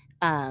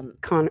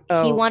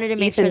 he wanted to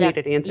make Ethan sure that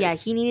needed answers. Yeah,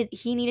 he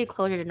needed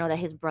closure to know that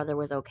his brother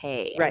was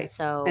okay, right?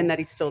 And that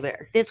he's still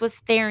there. This was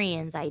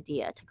Therion's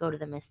idea to go to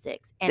the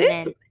Mystics, and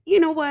then you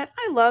know what?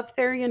 I love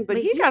Therion, but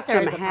he got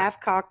some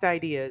half-cocked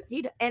ideas.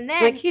 And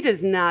then like he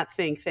does not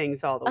think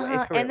things all the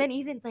way through. And then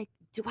Ethan's like,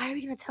 "Why are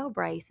we gonna tell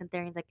Bryce?" And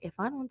Therion's like, "If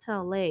I don't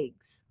tell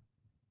Legs,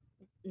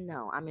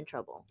 no, I'm in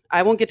trouble.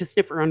 I won't get to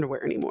sniff her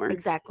underwear anymore."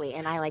 Exactly,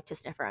 and I like to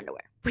sniff her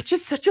underwear, which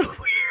is such a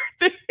weird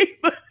thing.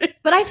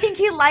 But I think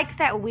he likes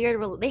that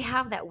weird. They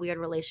have that weird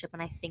relationship,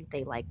 and I think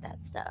they like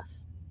that stuff.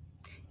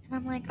 And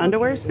I'm like,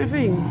 underwear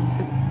sniffing.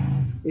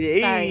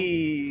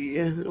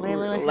 Yay!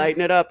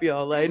 Lighten it up,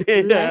 y'all. Lighten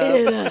it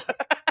up.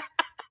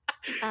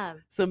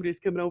 Somebody's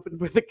coming open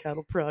with a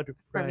cattle prod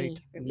right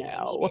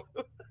now.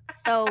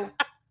 So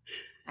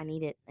I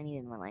need it. I need it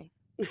in my life.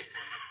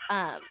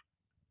 I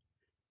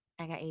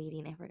got ADD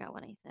and I forgot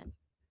what I said.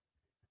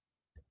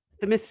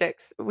 The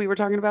Mystics. We were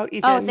talking about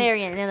Ethan. Oh,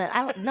 Therion.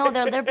 No,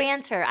 they're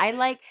banter.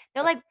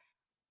 They're like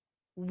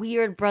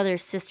weird brother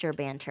sister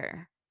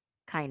banter,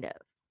 kind of.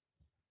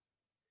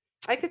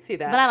 I could see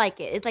But I that. like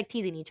it. It's like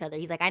teasing each other.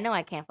 He's like, "I know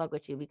I can't fuck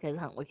with you because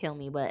Hunt would kill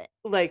me, but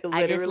Like,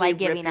 I just literally like rip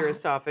giving a your hu"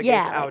 esophagus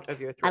yeah, like, out of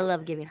your I throat.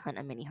 love giving Hunt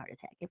a mini heart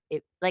attack. If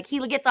it like,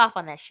 he gets off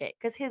on that shit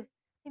because his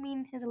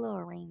little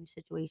arranged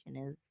situation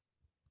is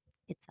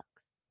it sucks.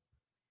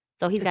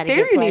 So he's gotta get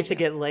Therian needs to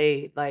pleasure. get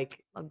laid,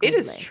 like, A it good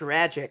is lay.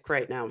 tragic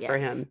right now for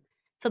Yes. him.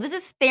 So this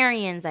is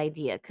Therion's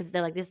idea because 'cause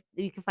they're like, "This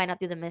you can find out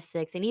through the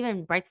mystics," and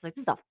even Bright's like,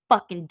 "This is a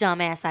fucking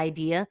dumbass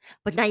idea,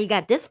 but now you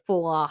got this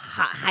fool all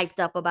hyped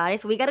up about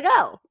it, so we gotta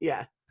go."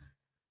 Yeah,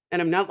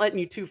 and I'm not letting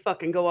you 2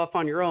 fucking go off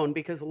on your own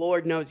because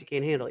Lord knows you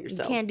can't handle You can't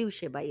yourselves. do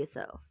shit by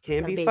yourself.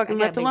 Can't be I fucking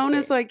gotta left alone. babysit.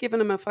 It's like giving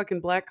him a fucking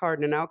black card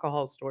in an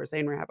alcohol store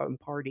saying we're having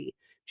a party.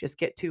 Just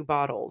get 2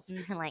 bottles.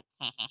 Like,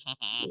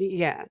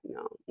 Yeah,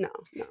 no, no,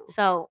 no.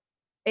 so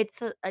it's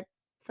a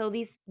so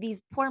these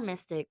poor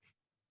mystics,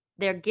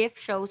 their gift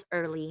shows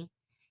early,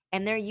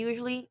 and they're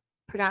usually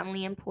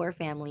predominantly in poor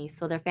families,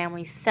 so their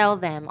families sell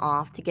them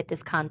off to get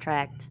this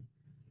contract.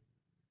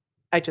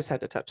 I just had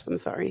to touch them,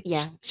 sorry.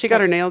 Yeah, She got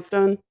her touch nails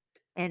done.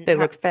 and They her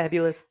look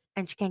fabulous.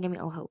 and she can't give me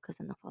ojo because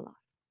then they'll fall off.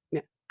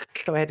 Yeah,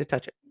 so I had to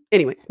touch it.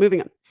 Anyways,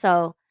 moving on.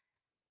 So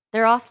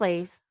they're all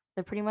slaves.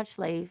 They're pretty much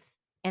slaves.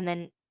 And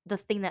then the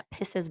thing that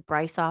pisses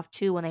Bryce off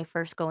too when they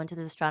first go into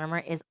the astronomer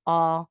is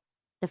all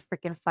the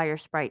freaking fire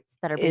sprites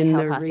that are being In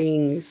held the hostage.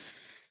 rings.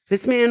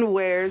 This man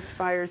wears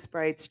fire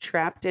sprites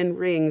trapped in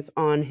rings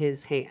on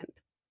his hand.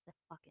 The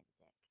fucking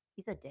dick.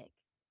 He's a dick.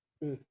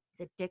 Mm.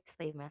 He's a dick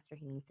slave master.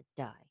 He needs to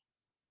die.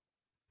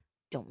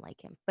 Don't like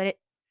him. But it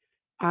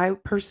I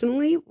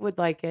personally would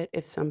like it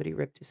if somebody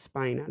ripped his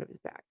spine out of his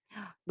back.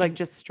 Like, and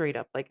just straight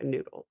up like a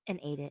noodle.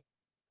 ate it.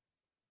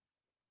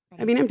 And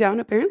I he mean, I'm down.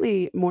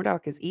 Apparently,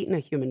 Mordok has eaten a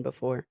human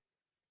before.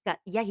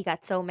 he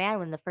got so mad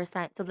when the first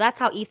time. So that's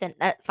how Ethan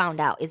found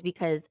out is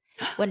because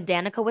when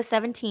Danica was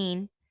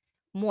 17,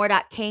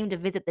 Mordok came to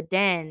visit the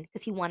den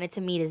because he wanted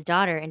to meet his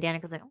daughter, and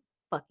Danica's like, "I don't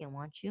fucking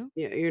want you.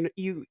 Yeah,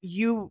 you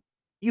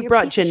You're a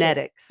brought piece of shit."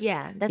 genetics.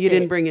 Yeah, that's You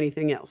didn't it. bring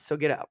anything else, so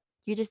get out.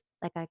 You just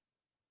like I'm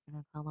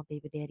gonna call my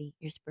baby daddy.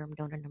 Your sperm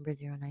donor number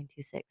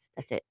 0926.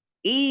 That's it.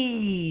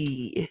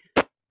 E.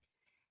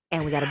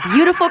 And we got a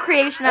beautiful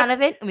creation out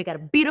of it, and we got a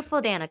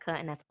beautiful Danica,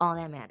 and that's all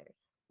that matters.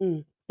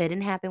 Mm. If it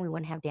didn't happen, we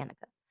wouldn't have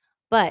Danica.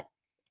 But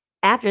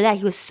after that,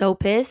 he was so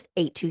pissed,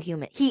 ate 2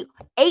 human. He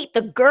ate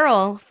the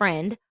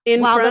girlfriend In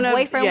while the front of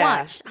boyfriend yeah.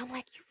 watched. I'm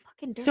like, "You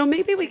fucking dirty So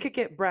maybe we bastard." could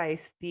get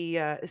Bryce,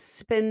 the,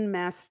 spin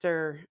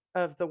master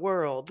of the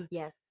world,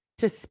 Yes.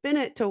 to spin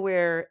it to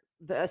where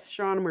the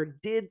astronomer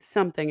did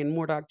something and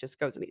Mordok just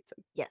goes and eats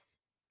him. Yes.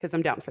 Because 'cause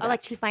I'm down for Or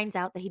like that. she finds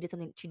out that he did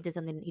something to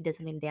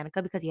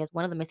Danica because he has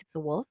one of the mystics a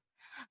wolf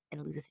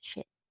and loses his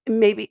shit.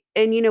 Maybe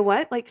and you know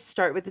what? Like,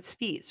 start with its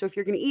feet. So if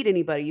you're gonna eat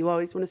anybody, you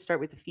always wanna start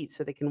with the feet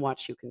so they can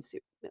watch you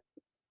consume them.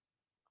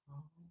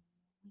 Oh,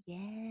 yeah,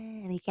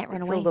 and he can't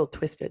run It's a away. little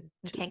twisted.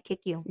 He Just can't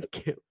kick you.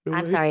 can't run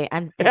I'm away. sorry.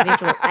 I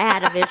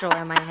had a visual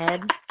in my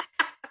head.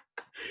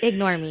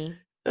 Ignore me.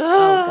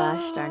 Oh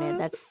gosh darn it.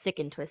 That's sick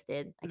and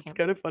twisted. I It's can't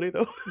kinda funny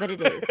though. but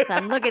it is. 'Cause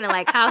I'm looking at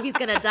like how he's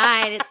gonna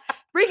die and it's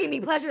bringing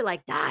me pleasure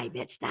like die,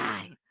 bitch,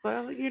 die.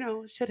 Well,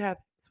 shit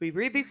happens. We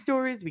read these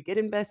stories, we get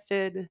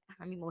invested.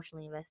 I'm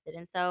emotionally invested.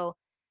 And so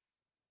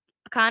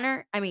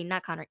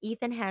not Connor,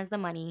 Ethan has the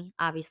money,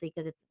 obviously,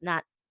 because it's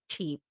not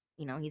cheap.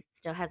 He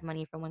still has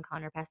money from when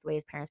Connor passed away,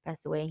 his parents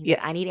passed away. He's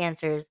like, I Yes. need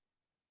answers.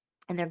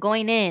 And they're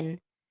going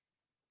in,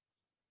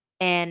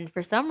 and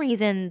for some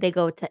reason they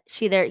go to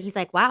she there. He's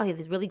like, wow,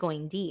 he's really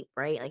going deep,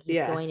 right? Like he's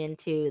Yeah. going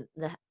into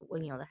the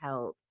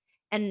hells.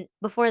 And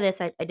before this,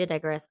 I did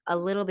digress. A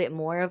little bit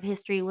more of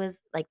history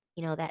was like,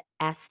 that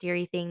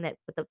Astery thing that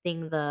with the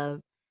thing,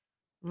 the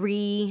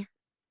re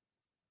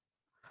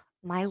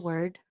my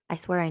word. I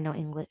swear I know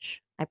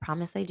English. I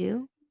promise I do.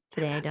 I'm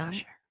Today I not so don't.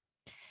 sure.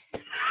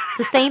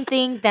 The same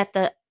thing that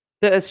the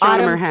The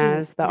astronomer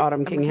has, the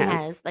Autumn King He has.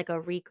 has like a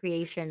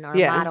recreation or a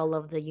Yeah. model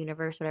of the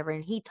universe, whatever,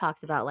 and he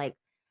talks about like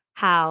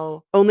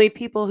how Only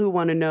people who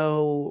wanna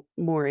know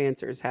more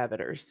answers have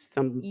it or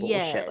some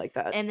bullshit like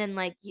yes, that. and then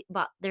like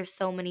but there's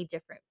so many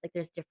different like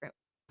there's different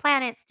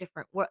planets,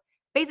 different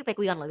basically like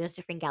we all know there's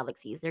different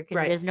galaxies. Right.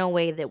 There's no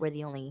way that we're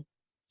the only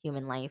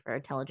human life or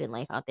intelligent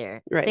life out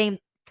there. Right. Same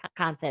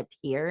concept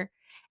here,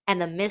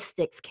 and the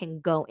mystics can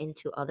go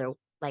into other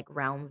like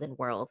realms and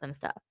worlds and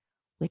stuff,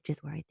 which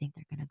is where I think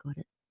they're gonna go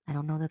to. I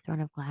don't know the Throne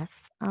of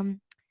Glass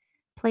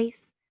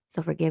place.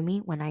 So forgive me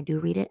when I do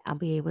read it, I'll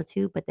be able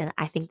to. But then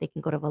I think they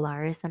can go to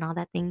Valaris and all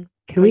that thing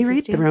Can we places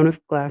read too. Throne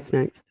of Glass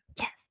next?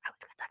 Yes, I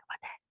was gonna talk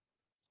about that.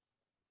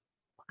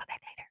 We'll come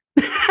back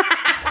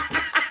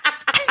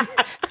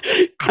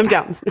later. I'm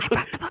down. I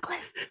brought the book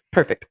list.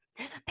 Perfect.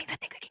 There's some things I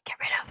think we can get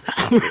rid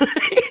of.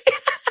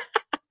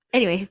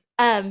 Anyways,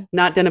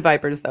 Not Den of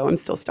Vipers though. I'm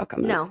still stuck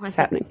on that. no, It's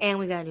happening. and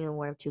we gotta do the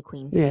War of Two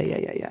Queens.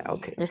 Yeah.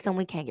 Okay. There's some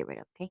we can't get rid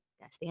of. Okay,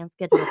 gotta stay on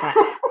schedule with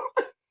that.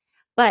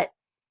 But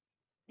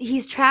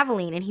he's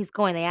traveling and he's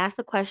going. They ask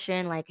the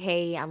question like,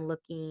 "Hey, I'm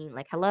looking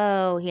like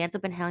hello." He ends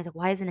up in hell. He's like,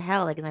 "Why is in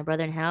hell? Like, is my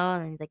brother in hell?"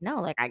 And he's like,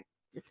 "No, like I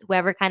just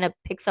whoever kind of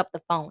picks up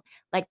the phone,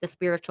 like the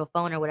spiritual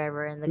phone or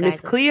whatever." And the Miss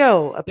guy's like,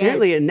 Cleo.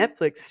 Apparently "Yes, a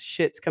Netflix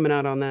shit's coming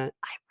out on that.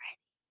 I'm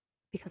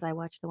ready." because I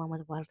watched the one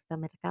with Walter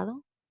Mercado,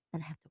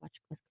 and I have to watch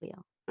Miss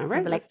Cleo. All So I'll right,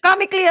 be like, let's call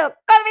me Cleo,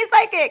 call me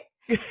psychic.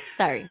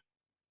 Sorry,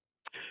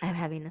 I'm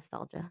having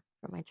nostalgia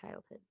from my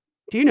childhood.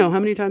 Do you know how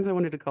many times I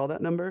wanted to call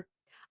that number?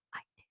 I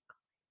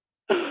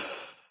did.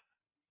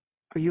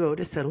 Are you owed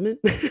a settlement?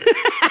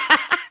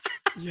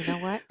 You know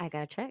what? I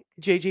gotta check.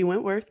 JG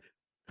Wentworth.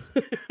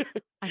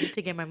 I need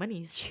to get my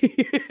monies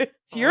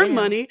It's your right now.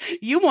 money.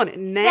 You want it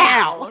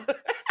now.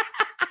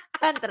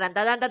 Now. Dun, dun,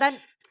 dun, dun, dun,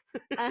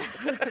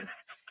 dun.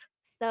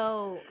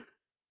 So,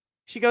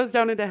 She goes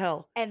down into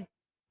hell. and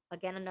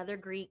again, another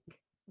Greek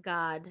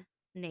god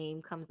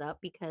name comes up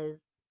because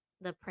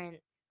the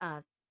prince,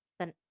 the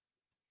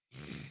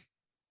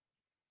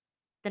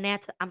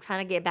I'm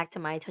trying to get back to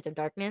my touch of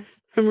darkness.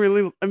 I'm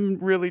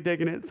really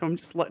digging it, so I'm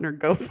just letting her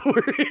go for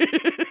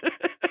it.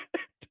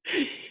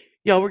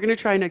 Y'all, we're gonna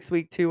try next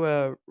week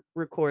to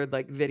record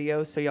like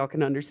video so y'all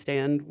can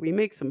understand. We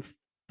make some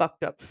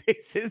fucked up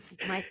faces.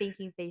 My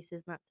thinking face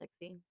is not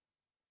sexy.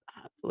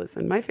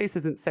 Listen, my face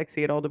isn't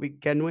sexy at all to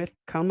begin with,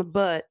 comma,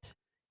 but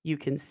you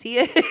can see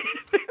it.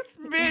 This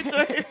bitch,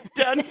 I am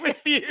done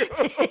with you.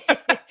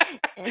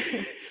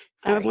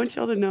 I Sorry. want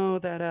y'all to know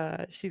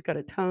that she's got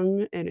a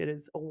tongue and it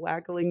is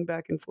waggling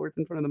back and forth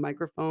in front of the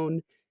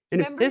microphone.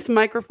 And if Remember? this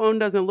microphone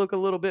doesn't look a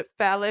little bit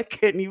phallic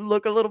and you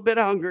look a little bit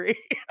hungry.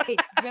 Okay,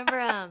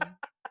 remember?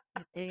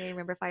 You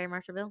remember Fire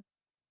Marshal Bill?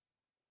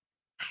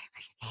 Fire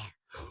Marshal Bill.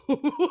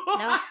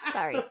 No,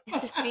 sorry,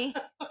 just me.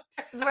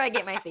 This is where I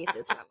get my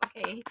faces from.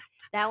 Okay,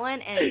 that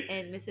one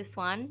and Mrs.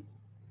 Swan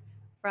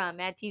from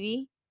Mad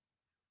TV.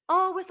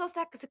 Oh, we're so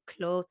sad because it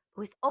closed.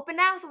 But it's open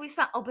now, so we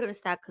not open it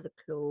sad because it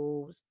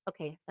closed.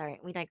 Okay, sorry,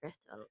 we digressed.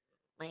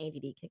 My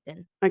ADD kicked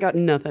in. I got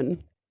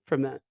nothing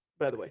from that,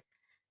 by the way.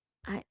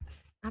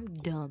 I'm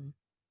dumb.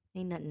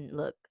 Ain't nothing.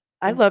 Look,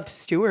 I loved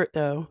Stewart,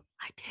 though.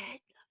 I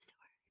did love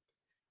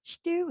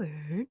Stewart.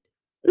 Stewart.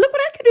 Look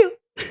what I can do.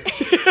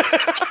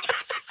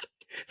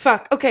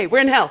 Fuck. Okay,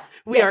 we're in hell.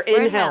 We are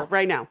in hell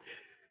right now.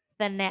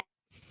 Thanatos.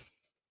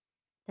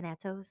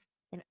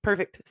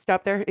 Perfect.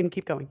 Stop there and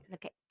keep going.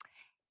 Okay.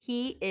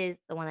 He is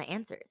the one that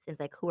answers. It's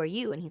like, who are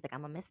you? And he's like,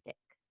 I'm a mystic.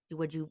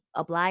 Would you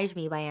oblige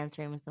me by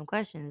answering some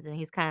questions? And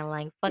he's kind of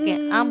like, fuck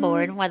it, I'm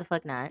bored. Why the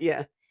fuck not?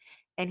 Yeah.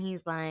 And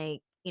he's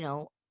like,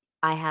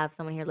 I have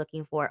someone here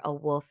looking for a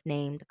wolf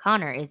named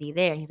Connor. Is he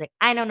there? And he's like,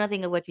 I know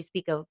nothing of what you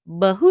speak of,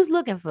 but who's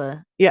looking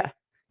for? Yeah.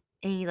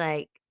 And he's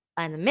like,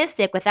 and the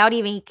mystic, without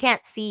even, he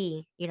can't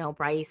see,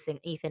 Bryce and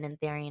Ethan and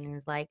Therian. And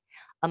he's like,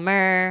 a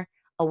mer,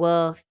 a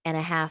wolf, and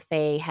a half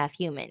fae, half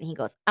human. And he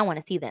goes, I want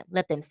to see them.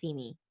 Let them see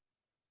me.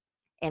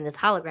 And this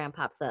hologram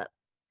pops up.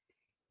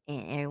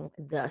 And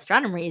the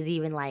astronomer is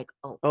even like,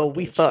 oh,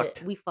 we shit.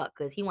 fucked. We fucked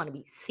because he want to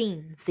be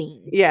seen.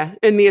 Yeah,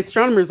 and the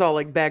astronomer's all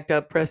like backed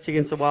up, pressed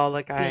against the wall,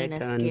 like Being I a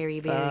done scary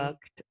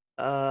fucked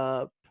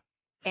up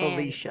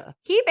Felicia. And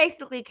he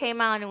basically came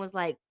out and was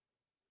like,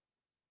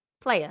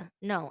 playa,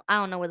 no, I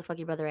don't know where the fuck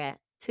your brother at.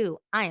 2,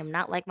 I am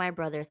not like my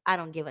brothers. I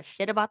don't give a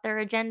shit about their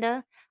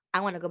agenda.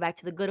 I want to go back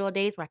to the good old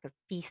days where I could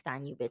feast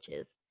on you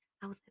bitches.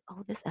 I was like,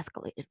 oh, this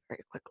escalated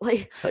very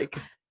quickly. Like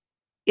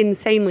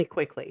insanely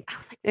quickly. I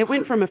was like, it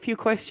went from a few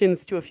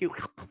questions to a few.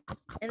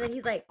 And then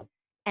he's like,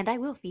 and I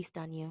will feast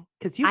on you.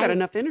 Because you got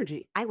enough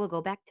energy. I will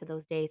go back to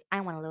those days.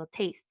 I want a little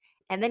taste.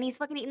 And then he's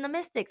fucking eating the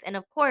mystics. And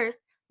of course,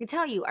 I can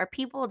tell you, our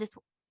people just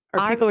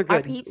Our people are good.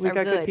 Our peeps We are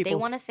got good good. They people.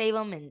 want to save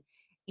them, and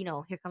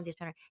here comes the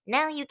astronomer.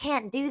 No, you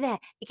can't do that.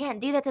 You can't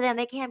do that to them.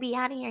 They can't be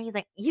out of here. He's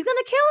like, he's gonna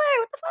kill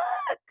her. What the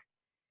fuck?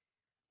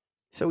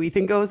 So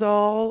Ethan goes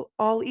all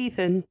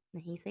Ethan,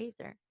 And he saves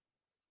her.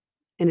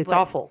 and it's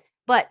awful.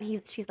 But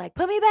she's like,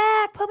 put me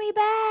back, put me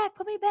back,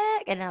 put me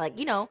back, and they're like,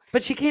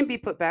 But she can't be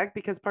put back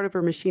because part of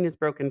her machine is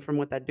broken from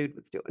what that dude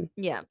was doing.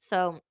 Yeah.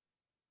 So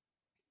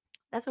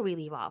that's where we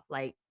leave off.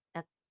 Like,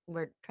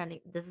 we're trying to.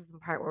 This is the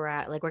part where we're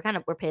at. Like,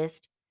 we're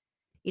pissed.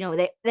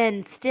 They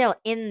then still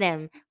in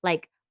them,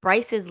 like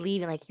Bryce is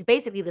leaving. Like, he's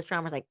basically, the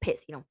astronomer's like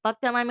pissed.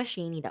 Fucked up my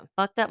machine. He done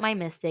fucked up my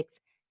mystics.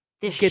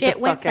 This shit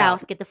went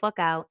south. Get the fuck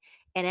out.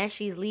 And as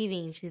she's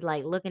leaving, she's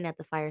like looking at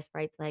the fire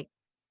sprites, like,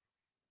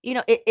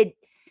 it.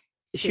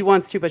 She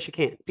wants to, but she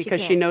can't because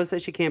she knows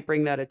that she can't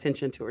bring that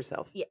attention to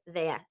herself.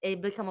 Yeah,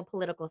 it become a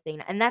political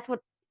thing, and that's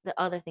what the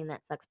other thing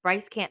that sucks.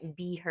 Bryce can't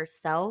be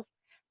herself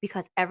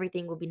because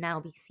everything will now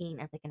be seen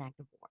as like an act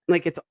of war.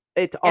 Like it's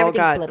all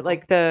got political.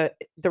 Like the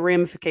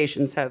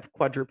ramifications have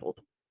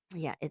quadrupled.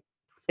 Yeah,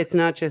 it's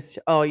not just,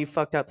 oh, you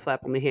fucked up,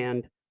 slap on the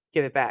hand,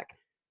 give it back.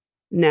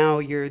 Now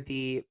you're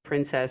the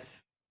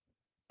princess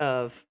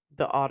of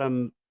the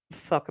autumn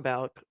fuck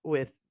about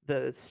with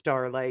the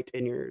starlight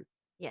in your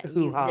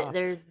hoo-ha.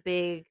 There's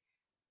big,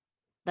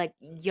 like,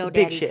 yo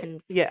daddy can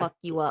fuck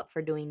you up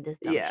for doing this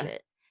dumb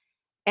shit.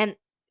 And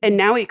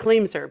now he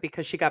claims her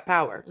because she got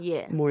power.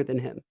 Yeah. More than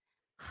him.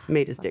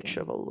 Made his dick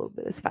shrivel a little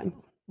bit. It's fine.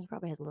 He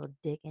probably has a little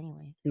dick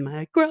anyway.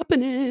 My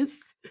grumpiness.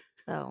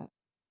 So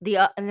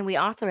and then we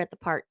also are at the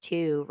part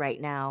 2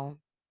 right now,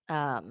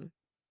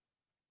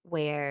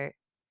 where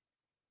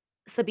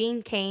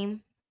Sabine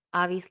came,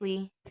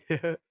 obviously,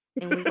 and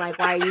was like,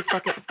 why are you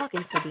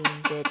fucking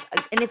Sabine, bitch?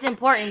 And it's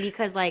important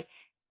because, like,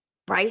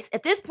 Bryce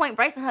at this point,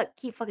 Bryce and Huck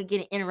keep fucking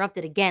getting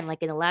interrupted again,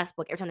 like in the last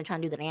book, every time they're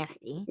trying to do the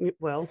nasty.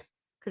 Well,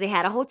 Because they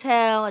had a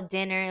hotel, a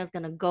dinner, it was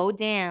gonna go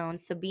down.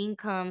 Sabine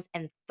comes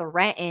and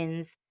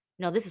threatens,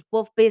 this is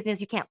wolf business.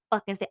 You can't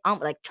fucking stay on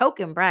like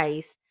choking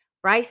Bryce.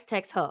 Bryce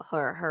texts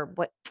her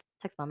what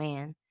text my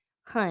man,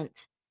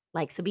 Hunt,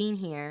 like Sabine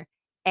here.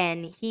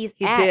 And he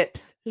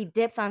dips he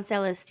dips on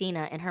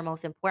Celestina in her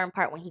most important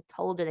part when he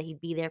told her that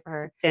he'd be there for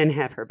her and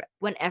have her back.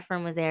 when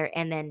Ephraim was there,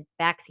 and then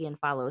Baxian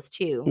follows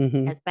too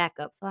Mhm. as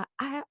backup. So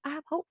I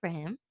have hope for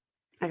him.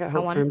 I got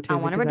hope for him I too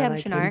want a because I like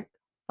redemption him.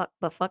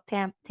 arc. Fuck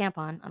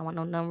Tampon. I don't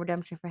want no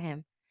redemption for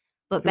him.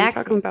 But Are we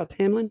talking Baxian, about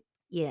Tamlin?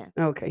 yeah.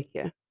 Okay,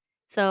 yeah.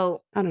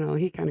 So I don't know,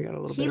 he kinda got a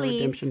little he bit of leaves.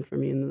 redemption for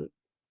me in the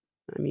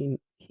I mean,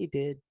 he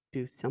did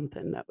do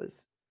something that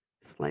was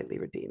slightly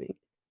redeeming.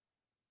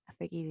 I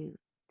forgive you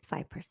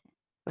 5%.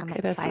 I'm Okay,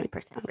 at that's fine.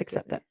 5% I'll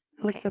accept that. forgiveness.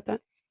 I'll Okay. accept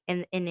that.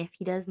 And if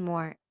he does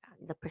more,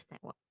 the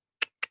percent will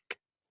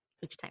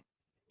each time.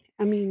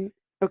 I mean,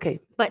 okay,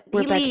 But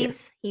we're back here.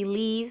 He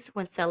leaves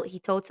when he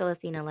told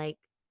Celestina, like,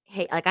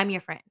 hey, like, I'm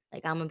your friend.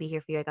 Like, I'm gonna be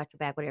here for you. I got your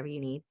back, whatever you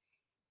need.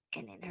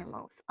 And in her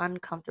most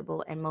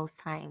uncomfortable and most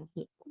time,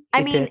 I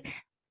He mean,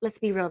 dips. let's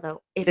be real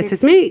though. It's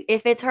his meat,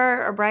 If it's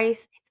her or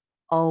Bryce, it's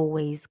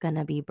always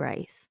gonna be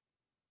Bryce.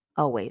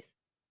 Always.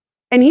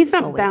 and he's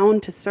not Always.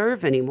 bound to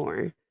serve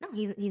anymore. No,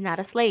 he's not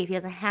a slave. He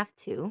doesn't have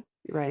to.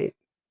 Right.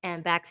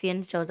 And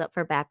Baxian shows up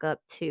for backup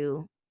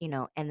too,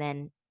 and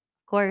then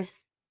of course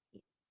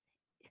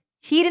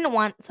he didn't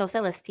want so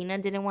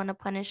Celestina didn't want to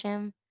punish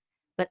him,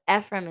 but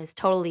Ephraim is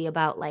totally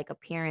about like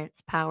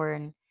appearance, power,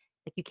 and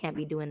like you can't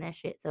be doing that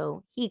shit.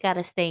 So he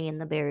gotta stay in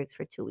the barracks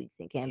for 2 weeks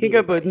and can't He be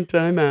with got put in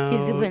Bryce.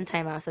 He's timeout. doing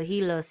timeout, so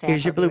he a little sad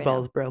Here's your puppy blue right now.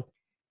 balls, bro. So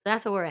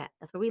that's where we're at.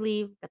 That's where we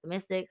leave. Got the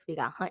Mystics. We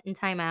got Hunt and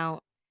timeout.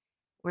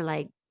 We're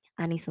like,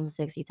 I need some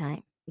sexy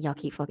time. Y'all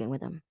keep fucking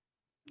with him.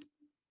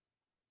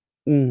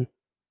 Mm.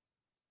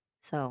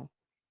 So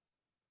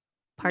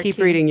part Keep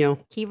two, reading, yo.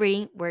 keep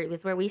reading. Where it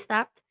was where we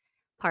stopped.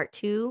 Part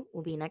 2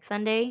 will be next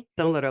Sunday.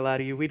 Don't let her lie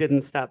to you. We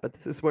didn't stop, but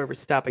this is where we're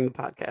stopping the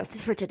podcast. This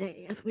is for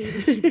today, as we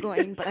keep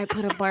going. But I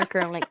put a marker.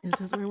 I'm like, this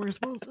is where we're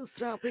supposed to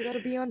stop. We gotta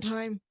be on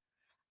time.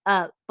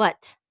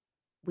 But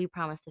we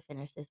promised to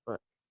finish this book,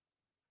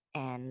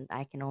 and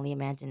I can only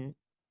imagine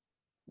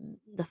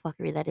the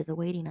fuckery that is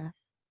awaiting us.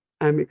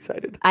 I'm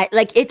excited.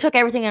 It took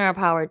everything in our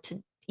power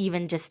to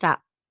even just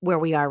stop where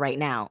we are right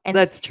now. And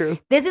That's true.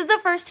 this is the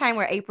first time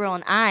where April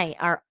and I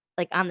are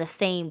like on the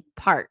same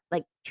part.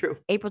 Like True.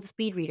 April's a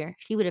speed reader.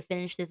 She would have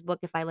finished this book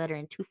if I let her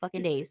in 2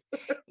 fucking days.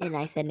 And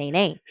I said, nay,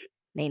 nay,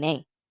 nay,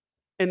 nay.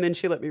 And then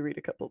she let me read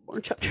a couple more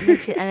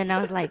chapters. And then I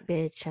was like,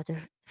 bitch, chapter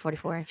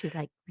 44. And she's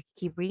like, we can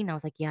keep reading. I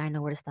was like, yeah, I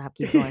know where to stop.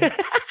 Keep going. I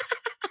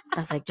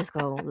was like, just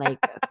go. Like,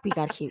 we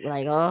gotta keep.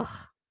 Like, oh,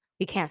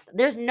 we can't.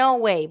 There's no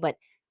way. But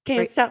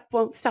Can't stop,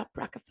 won't stop.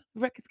 Rockefeller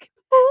Records.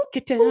 ooh,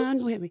 Get ooh,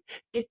 down with me.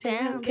 get Get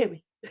down, down, can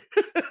we?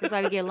 baby. That's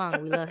why we get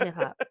along. We love hip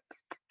hop.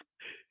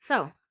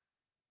 So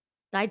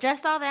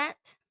digest all that.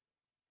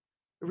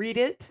 Read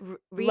it.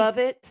 Read. Love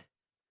it.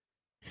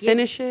 Give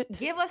Finish it.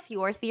 give us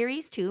your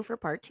theories too for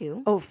part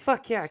 2. Oh,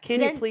 fuck yeah.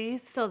 Can you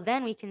please? So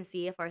then we can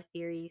see if our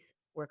theories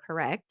were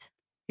correct,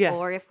 Yeah.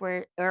 or if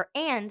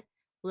and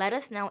let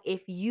us know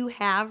if you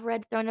have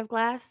read Throne of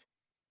Glass.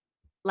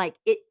 Like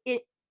it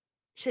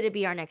should it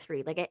be our next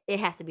read? Like it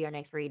has to be our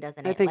next read,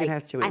 doesn't I it? think it Like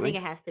has to I think it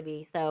anyways. has to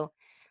be. So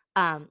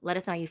let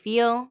us know how you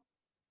feel.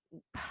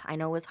 I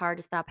know it's hard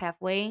to stop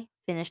halfway.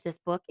 Finish this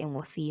book and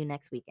we'll see you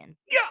next weekend.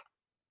 Yeah.